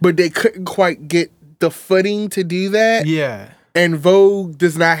 Okay. But they couldn't quite get the footing to do that. Yeah. And Vogue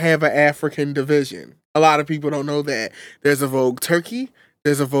does not have an African division. A lot of people don't know that. There's a Vogue Turkey.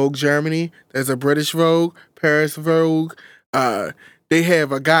 There's a Vogue Germany. There's a British Vogue, Paris Vogue. They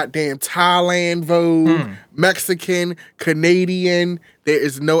have a goddamn Thailand Vogue, Mexican, Canadian. There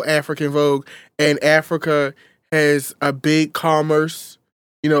is no African Vogue. And Africa has a big commerce,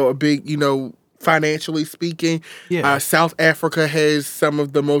 financially speaking. Yeah. South Africa has some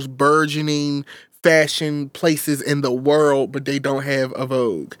of the most burgeoning fashion places in the world, but they don't have a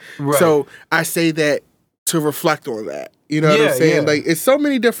Vogue. Right. So I say that to reflect on that. You know what I'm saying? Yeah. Like, it's so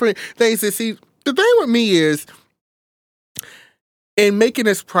many different things. And see, the thing with me is, in making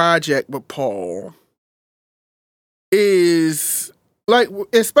this project with Paul, is like,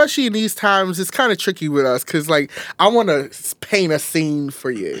 especially in these times, it's kind of tricky with us because, like, I want to paint a scene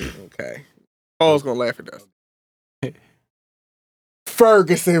for you. Okay, Paul's gonna laugh at us.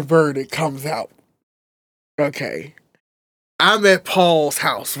 Ferguson verdict comes out. Okay, I'm at Paul's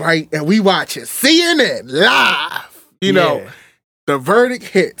house, right, and we watching CNN live. You know, the verdict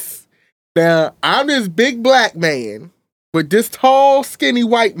hits. Now I'm this big black man with this tall, skinny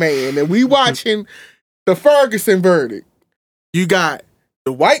white man, and we watching the Ferguson verdict. You got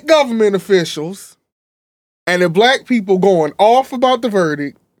the white government officials and the black people going off about the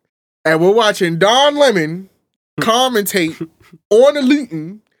verdict, and we're watching Don Lemon commentate on the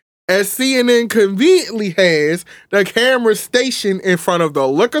looting as CNN conveniently has the camera stationed in front of the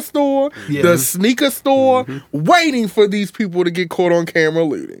liquor store, the sneaker store, waiting for these people to get caught on camera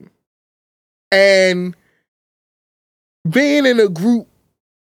looting. And being in a group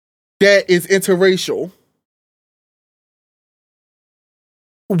that is interracial,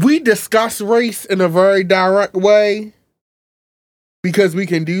 we discuss race in a very direct way because we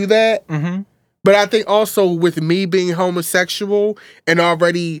can do that. Mm-hmm. But I think also with me being homosexual and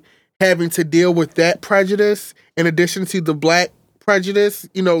already having to deal with that prejudice in addition to the black prejudice,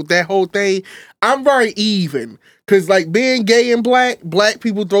 you know, that whole thing, I'm very even. Because, like, being gay and black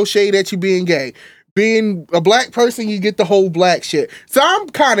people throw shade at you being gay. Being a black person, you get the whole black shit. So I'm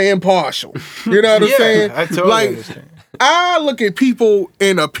kind of impartial. You know what I'm saying? I totally understand. I look at people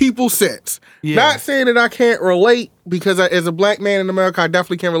in a people sense. Yeah. Not saying that I can't relate, because as a black man in America, I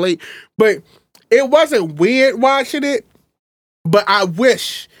definitely can relate. But it wasn't weird watching it. But I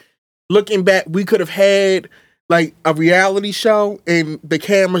wish, looking back, we could have had like a reality show and the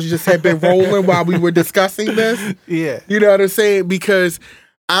cameras just had been rolling while we were discussing this. Yeah. You know what I'm saying? Because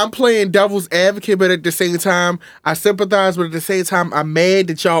I'm playing devil's advocate, but at the same time, I sympathize, but at the same time, I'm mad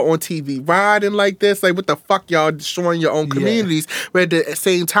that y'all on TV riding like this. Like, what the fuck, y'all destroying your own communities? But at the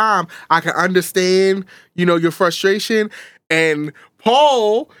same time, I can understand, you know, your frustration. And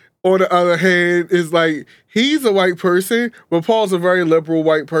Paul, on the other hand, is like, he's a white person, but Paul's a very liberal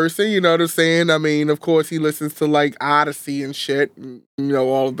white person, you know what I'm saying? I mean, of course, he listens to, like, Odyssey and shit, and, you know,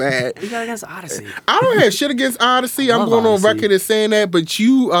 all that. What you got against Odyssey? I don't have shit against Odyssey. I'm going on record as saying that, but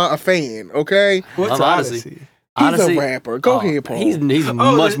you are a fan, okay? What's Odyssey? He's a rapper. Go ahead, Paul. He's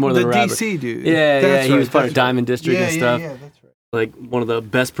much more than a rapper. The DC dude. Yeah, he was part of Diamond District and stuff. Yeah, that's right. Like one of the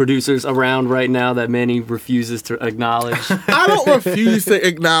best producers around right now that Manny refuses to acknowledge. I don't refuse to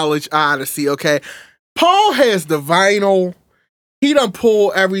acknowledge Odyssey, okay? Paul has the vinyl. He done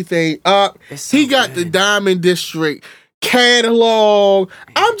pulled everything up. So he got the Diamond District catalog.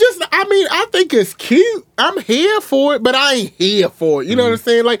 I think it's cute. I'm here for it, but I ain't here for it. You know what I'm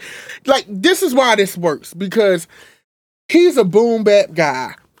saying? Like this is why this works, because he's a boom bap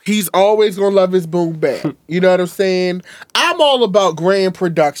guy. He's always gonna love his boom bap. You know what I'm saying? I'm all about grand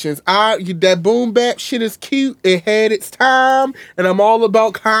productions. That boom bap shit is cute. It had its time, and I'm all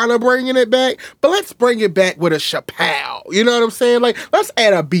about kind of bringing it back. But let's bring it back with a Chappelle. You know what I'm saying? Like, let's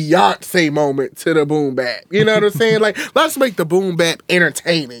add a Beyonce moment to the boom bap. You know what I'm saying? Like, let's make the boom bap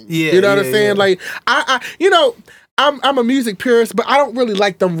entertaining. Yeah, you know what I'm saying? Yeah. Like, I'm a music purist, but I don't really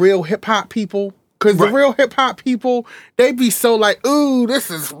like them real hip hop people. Because the real hip-hop people, they be so like, ooh, this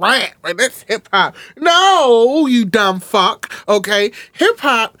is rap, and this hip-hop. No, you dumb fuck, okay?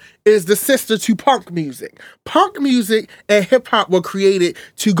 Hip-hop is the sister to punk music. Punk music and hip-hop were created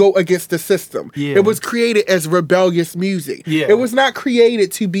to go against the system. Yeah. It was created as rebellious music. Yeah. It was not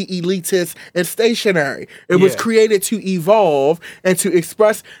created to be elitist and stationary. It was created to evolve and to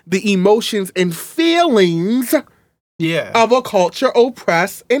express the emotions and feelings of a culture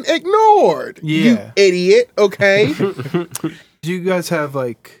oppressed and ignored. Yeah. You idiot, okay? Do you guys have,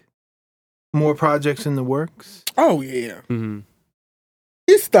 like, more projects in the works? Oh, yeah. Mm-hmm.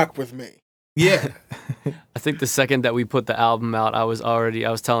 He's stuck with me. Yeah. I think the second that we put the album out, I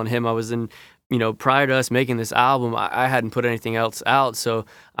was telling him I was in, prior to us making this album, I hadn't put anything else out, so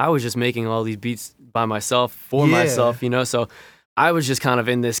I was just making all these beats by myself, for myself, so I was just kind of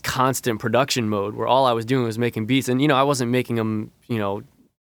in this constant production mode where all I was doing was making beats. And, I wasn't making them,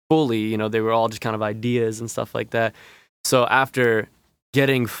 fully, they were all just kind of ideas and stuff like that. So after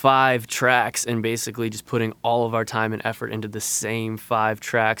getting 5 tracks and basically just putting all of our time and effort into the same 5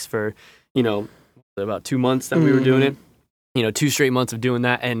 tracks for, about 2 months that we were doing it, 2 straight months of doing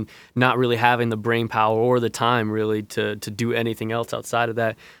that and not really having the brain power or the time really to do anything else outside of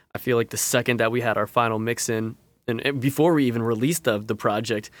that. I feel like the second that we had our final mix in, and before we even released the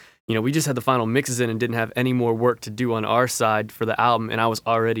project, we just had the final mixes in and didn't have any more work to do on our side for the album. And I was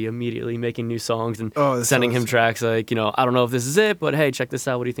already immediately making new songs and sending him tracks like, I don't know if this is it, but hey, check this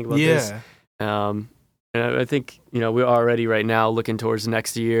out. What do you think about this? And I think, we're already right now looking towards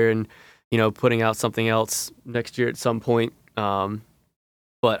next year and, putting out something else next year at some point.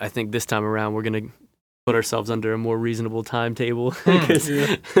 But I think this time around, we're going to put ourselves under a more reasonable timetable because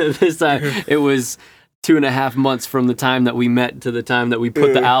this time it was 2.5 months from the time that we met to the time that we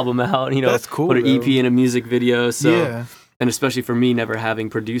put the album out, That's cool, put an EP and a music video. So, and especially for me, never having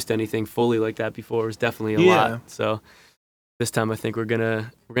produced anything fully like that before was definitely a lot. So this time I think we're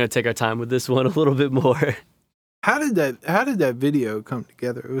gonna take our time with this one a little bit more. How did that video come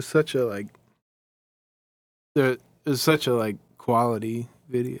together? It was such a quality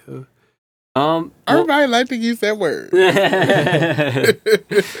video. Everybody like to use that word.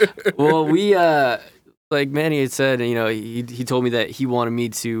 Well, we like Manny had said, he told me that he wanted me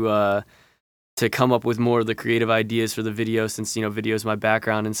to come up with more of the creative ideas for the video since video is my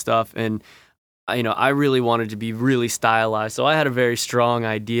background and stuff, and I really wanted to be really stylized, so I had a very strong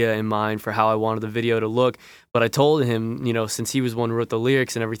idea in mind for how I wanted the video to look. But I told him, since he was one who wrote the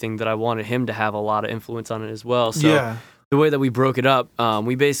lyrics and everything, that I wanted him to have a lot of influence on it as well. So the way that we broke it up,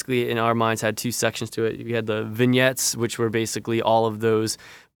 we basically, in our minds, had 2 sections to it. We had the vignettes, which were basically all of those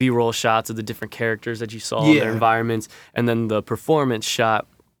B-roll shots of the different characters that you saw in their environments, and then the performance shot.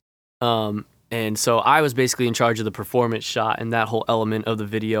 And so I was basically in charge of the performance shot and that whole element of the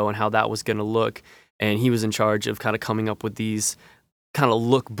video and how that was going to look. And he was in charge of kind of coming up with these kind of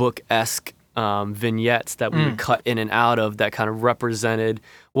lookbook-esque vignettes that we would cut in and out of that kind of represented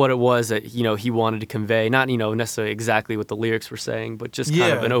what it was that he wanted to convey. Not necessarily exactly what the lyrics were saying, but just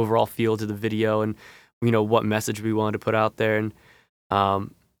kind of an overall feel to the video and what message we wanted to put out there. And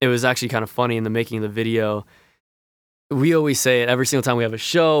it was actually kind of funny in the making of the video. We always say it every single time we have a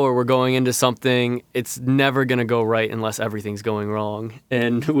show or we're going into something, it's never going to go right unless everything's going wrong.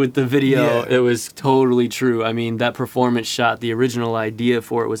 And with the video, it was totally true. I mean, that performance shot, the original idea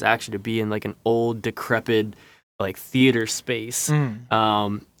for it was actually to be in like an old, decrepit, like theater space.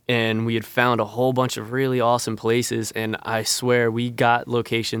 And we had found a whole bunch of really awesome places. And I swear we got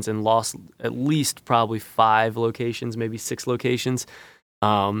locations and lost at least probably 5 locations, maybe 6 locations.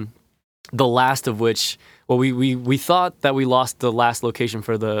 The last of which, well, we thought that we lost the last location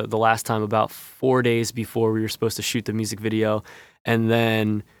for the last time about 4 days before we were supposed to shoot the music video. And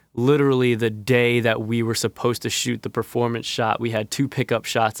then literally the day that we were supposed to shoot the performance shot, we had 2 pickup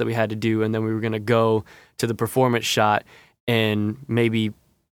shots that we had to do. And then we were going to go to the performance shot, and maybe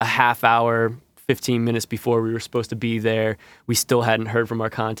a half hour, 15 minutes before we were supposed to be there, we still hadn't heard from our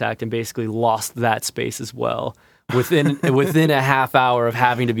contact and basically lost that space as well. Within a half hour of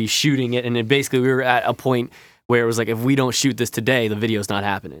having to be shooting it, and then basically we were at a point where it was like, if we don't shoot this today, the video's not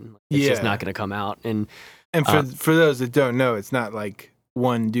happening. It's just not going to come out. And for those that don't know, it's not like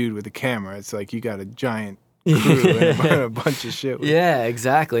one dude with a camera. It's like you got a giant crew and a bunch of shit. Yeah,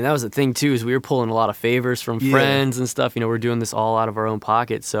 exactly. And that was the thing too, is we were pulling a lot of favors from friends and stuff. We're doing this all out of our own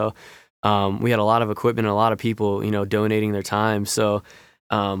pocket. So we had a lot of equipment and a lot of people, donating their time. So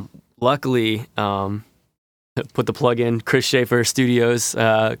luckily, put the plug in, Chris Schaefer Studios.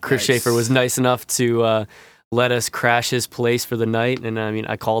 Chris Schaefer was nice enough to let us crash his place for the night. And I mean,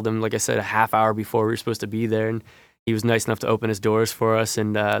 I called him, like I said, a half hour before we were supposed to be there. And he was nice enough to open his doors for us.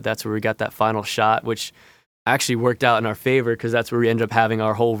 And that's where we got that final shot, which actually worked out in our favor because that's where we ended up having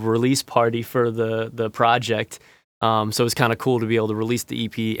our whole release party for the project. So it was kind of cool to be able to release the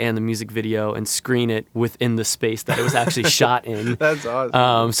EP and the music video and screen it within the space that it was actually shot in. That's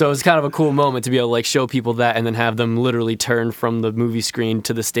awesome. So it was kind of a cool moment to be able to like show people that and then have them literally turn from the movie screen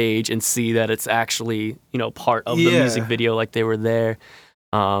to the stage and see that it's actually, part of the music video, like they were there.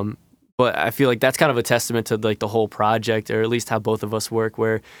 But I feel like that's kind of a testament to like the whole project, or at least how both of us work,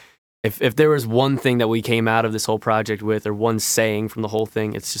 where if there was one thing that we came out of this whole project with, or one saying from the whole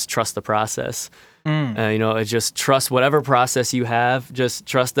thing, it's just trust the process. It's just trust whatever process you have. Just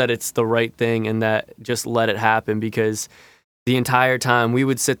trust that it's the right thing, and that just let it happen. Because the entire time we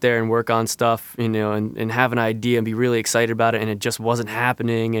would sit there and work on stuff, and have an idea and be really excited about it, and it just wasn't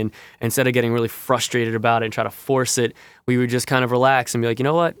happening. And instead of getting really frustrated about it and try to force it, we would just kind of relax and be like, you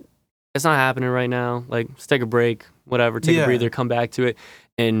know what? It's not happening right now. Like, let's take a break, whatever, take a breather, come back to it.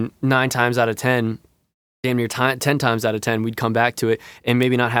 And 9 times out of 10, damn near 10 times out of 10, we'd come back to it and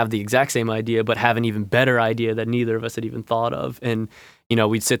maybe not have the exact same idea, but have an even better idea that neither of us had even thought of. And,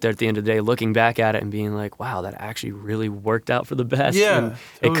 we'd sit there at the end of the day looking back at it and being like, wow, that actually really worked out for the best. Yeah, and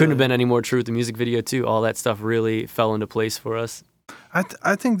It couldn't have been any more true with the music video, too. All that stuff really fell into place for us.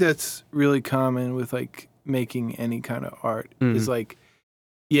 I think that's really common with, like, making any kind of art. Mm-hmm. Is like,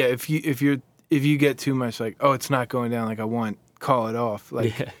 if you get too much, like, oh, it's not going down like I want, call it off.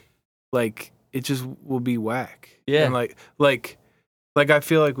 Like it just will be whack. Yeah. And like I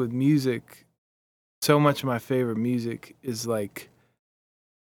feel like with music, so much of my favorite music is like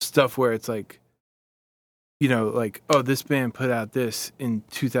stuff where it's like, you know, like, oh, this band put out this in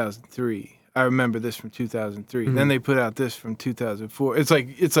 2003. I remember this from 2003. Then they put out this from 2004. It's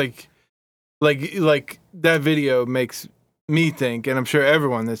like that video makes me think, and I'm sure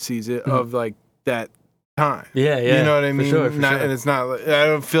everyone that sees it, of like that time. Yeah. You know what I mean? For sure. And it's not. I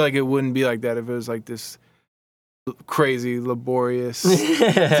don't feel like it wouldn't be like that if it was like this crazy, laborious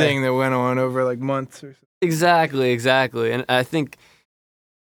thing that went on over like months or something. Exactly. And I think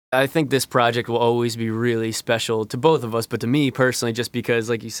this project will always be really special to both of us, but to me personally, just because,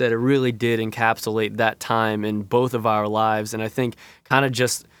 like you said, it really did encapsulate that time in both of our lives. And I think kind of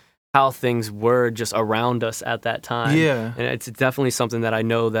just how things were just around us at that time. Yeah. And it's definitely something that I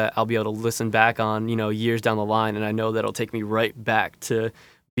know that I'll be able to listen back on, you know, years down the line. And I know that it'll take me right back to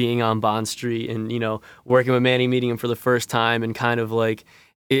being on Bond Street and, you know, working with Manny, meeting him for the first time, and kind of like,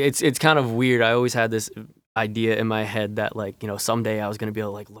 it's kind of weird. I always had this idea in my head that, like, you know, someday I was going to be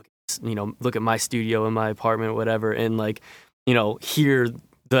able to like look at my studio in my apartment or whatever, and like, you know, hear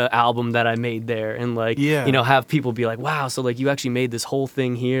the album that I made there, and like, you know, have people be like, wow, so like you actually made this whole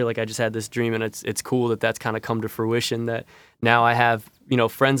thing here. Like I just had this dream, and it's cool that that's kind of come to fruition, that now I have, you know,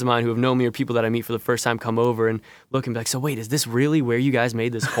 friends of mine who have known me or people that I meet for the first time come over and look and be like, so wait, is this really where you guys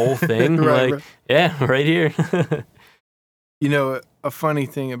made this whole thing? Right. Yeah, right here. You know, a funny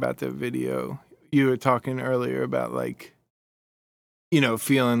thing about the video, you were talking earlier about like, you know,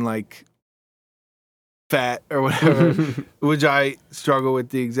 feeling like fat or whatever, which I struggle with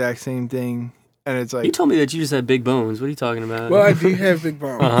the exact same thing. And it's like, you told me that you just had big bones. What are you talking about? Well, I do have big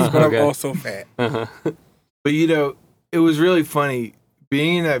bones, but I'm also fat. But you know, it was really funny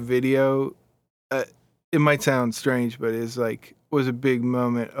being in that video. It might sound strange, but it's like was a big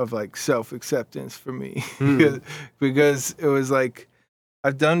moment of like self-acceptance for me because it was like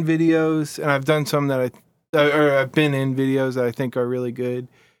I've done videos and I've done some that I've been in videos that I think are really good,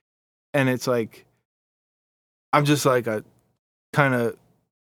 and it's like I'm just like a kind of,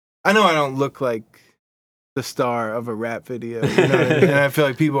 I know I don't look like the star of a rap video, you know what I mean? And I feel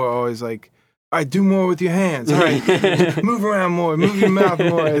like people are always like, all right, do more with your hands, all right, move around more, move your mouth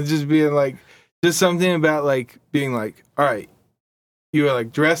more. It's just being like, just something about like being like, all right, you were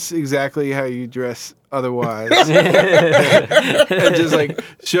like, dress exactly how you dress otherwise. And just like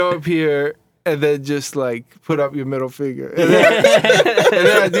show up here and then just like put up your middle finger. And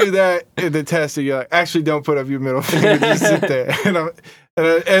then I do that in the test, and you're like, actually don't put up your middle finger, just sit there.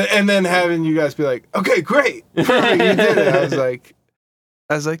 And then having you guys be like, okay, great, perfect, you did it.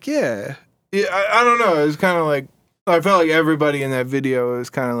 I was like, yeah. I don't know. It was kind of like, I felt like everybody in that video was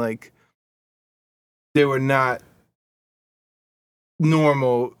kind of like, they were not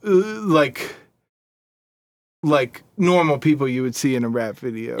normal, like normal people you would see in a rap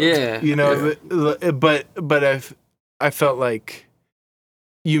video. Yeah. You know, yeah. But I felt like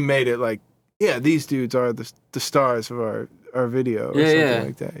you made it like, yeah, these dudes are the stars of our video or something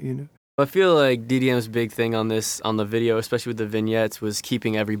like that, you know? I feel like DDM's big thing on the video, especially with the vignettes, was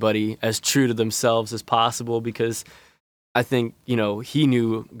keeping everybody as true to themselves as possible, because I think, you know, he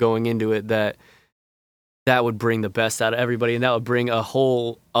knew going into it that would bring the best out of everybody, and that would bring a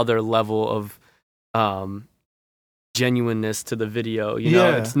whole other level of genuineness to the video. You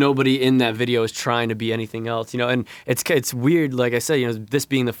know, it's nobody in that video is trying to be anything else, you know, and it's weird, like I said, you know, this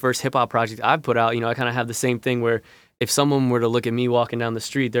being the first hip-hop project I've put out, you know, I kind of have the same thing where if someone were to look at me walking down the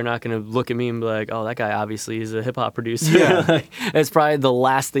street, they're not going to look at me and be like, oh, that guy obviously is a hip-hop producer. Yeah. Like, it's probably the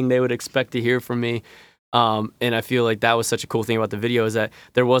last thing they would expect to hear from me. And I feel like that was such a cool thing about the video, is that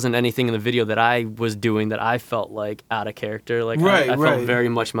there wasn't anything in the video that I was doing that I felt like out of character. Like I felt very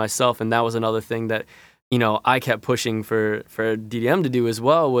much myself, and that was another thing that, you know, I kept pushing for DDM to do as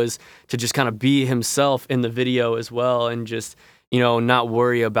well, was to just kind of be himself in the video as well, and just, you know, not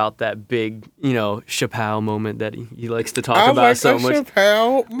worry about that big, you know, Chappelle moment that he likes to talk about so much.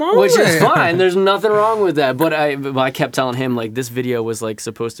 Chappelle moment. Which is fine. There's nothing wrong with that. But I kept telling him, like, this video was like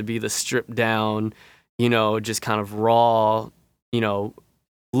supposed to be the stripped down, you know, just kind of raw, you know,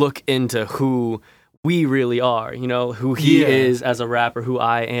 look into who we really are, you know, who he is as a rapper, who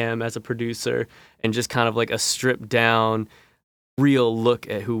I am as a producer, and just kind of like a stripped down, real look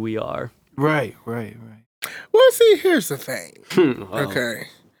at who we are. Right. Well, see, here's the thing. Okay.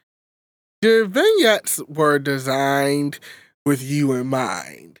 Your vignettes were designed with you in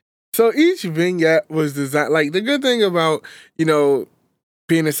mind. So each vignette was designed, like, the good thing about, you know,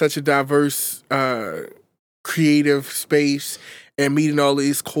 being in such a diverse creative space and meeting all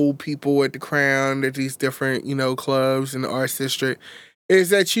these cool people at the Crown, at these different, you know, clubs in the Arts District,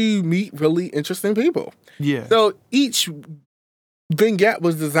 is that you meet really interesting people. Yeah. So each vignette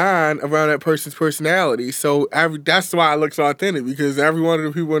was designed around that person's personality. So that's why it looks authentic, because every one of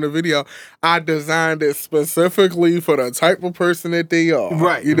the people in the video, I designed it specifically for the type of person that they are.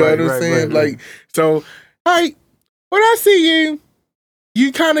 Right. You know what I'm saying? Like, so, when I see you,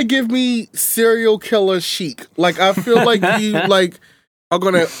 you kind of give me serial killer chic. Like, I feel like you, like, are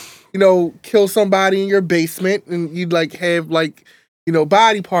gonna, kill somebody in your basement, and you'd, like, have, like,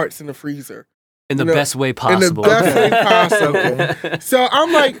 body parts in the freezer. In the best way possible. In the best way possible. So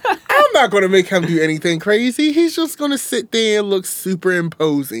I'm like, I'm not going to make him do anything crazy. He's just going to sit there and look super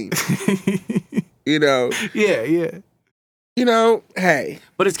imposing. Yeah. Hey.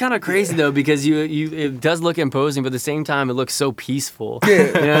 But it's kind of crazy though, because it does look imposing, but at the same time it looks so peaceful. Yeah.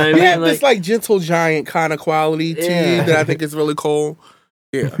 You know what I mean? You have this like gentle giant kind of quality to you that I think is really cool.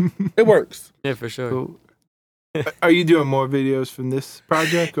 Yeah. It works. Yeah, for sure. Cool. Are you doing more videos from this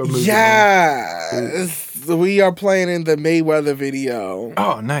project? Or Yes. We are planning the Mayweather video.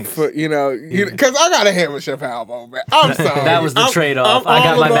 Oh, nice. Because I got a Hammer Chef album, man. I'm sorry. That was the trade-off. I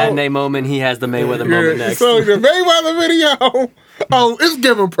got my matinee moment. He has the Mayweather moment next. So the Mayweather video, it's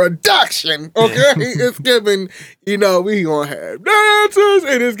giving production, okay? It's giving, we gonna have dancers,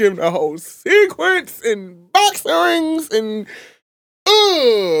 and it's giving a whole sequence and boxing rings and...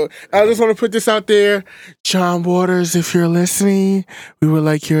 I just want to put this out there. John Waters, if you're listening, we would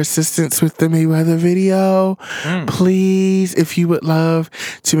like your assistance with the Mayweather video. Please, if you would love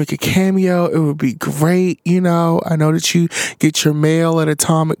to make a cameo, it would be great. I know that you get your mail at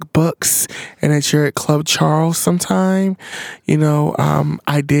Atomic Books and that you're at Club Charles sometime.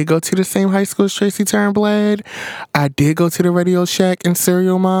 I did go to the same high school as Tracy Turnblad. I did go to the Radio Shack and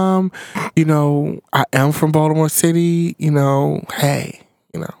Serial Mom. I am from Baltimore City. Hey.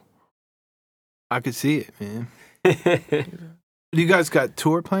 I could see it, man. You guys got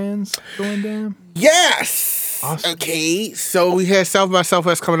tour plans going down? Yes. Awesome. Okay, so we had South by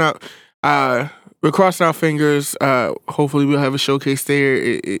Southwest coming out. We're crossing our fingers. Hopefully, we'll have a showcase there.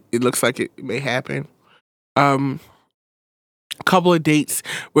 It looks like it may happen. A couple of dates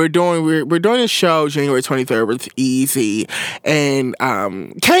we're doing a show January 23rd with Easy and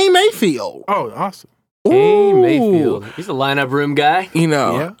Kane Mayfield. Oh, awesome. Hey, Mayfield. He's a lineup room guy.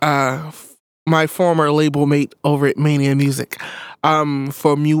 My former label mate over at Mania Music,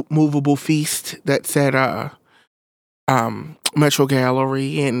 for Movable Feast that's at Metro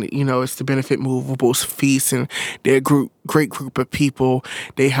Gallery, and it's to benefit Movable Feast, and they're a great group of people.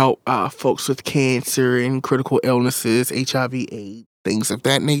 They help folks with cancer and critical illnesses, HIV/AIDS, things of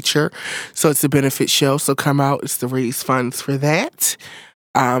that nature. So it's a benefit show. So come out. It's to raise funds for that.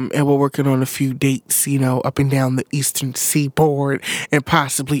 And we're working on a few dates, up and down the Eastern Seaboard and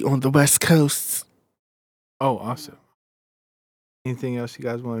possibly on the West Coast. Oh, awesome. Anything else you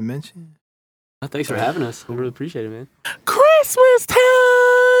guys want to mention? Oh, thanks for having us. We really appreciate it, man. Christmas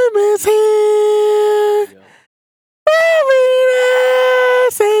time is here.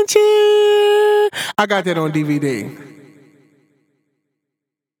 Happiness and cheer. I got that on DVD.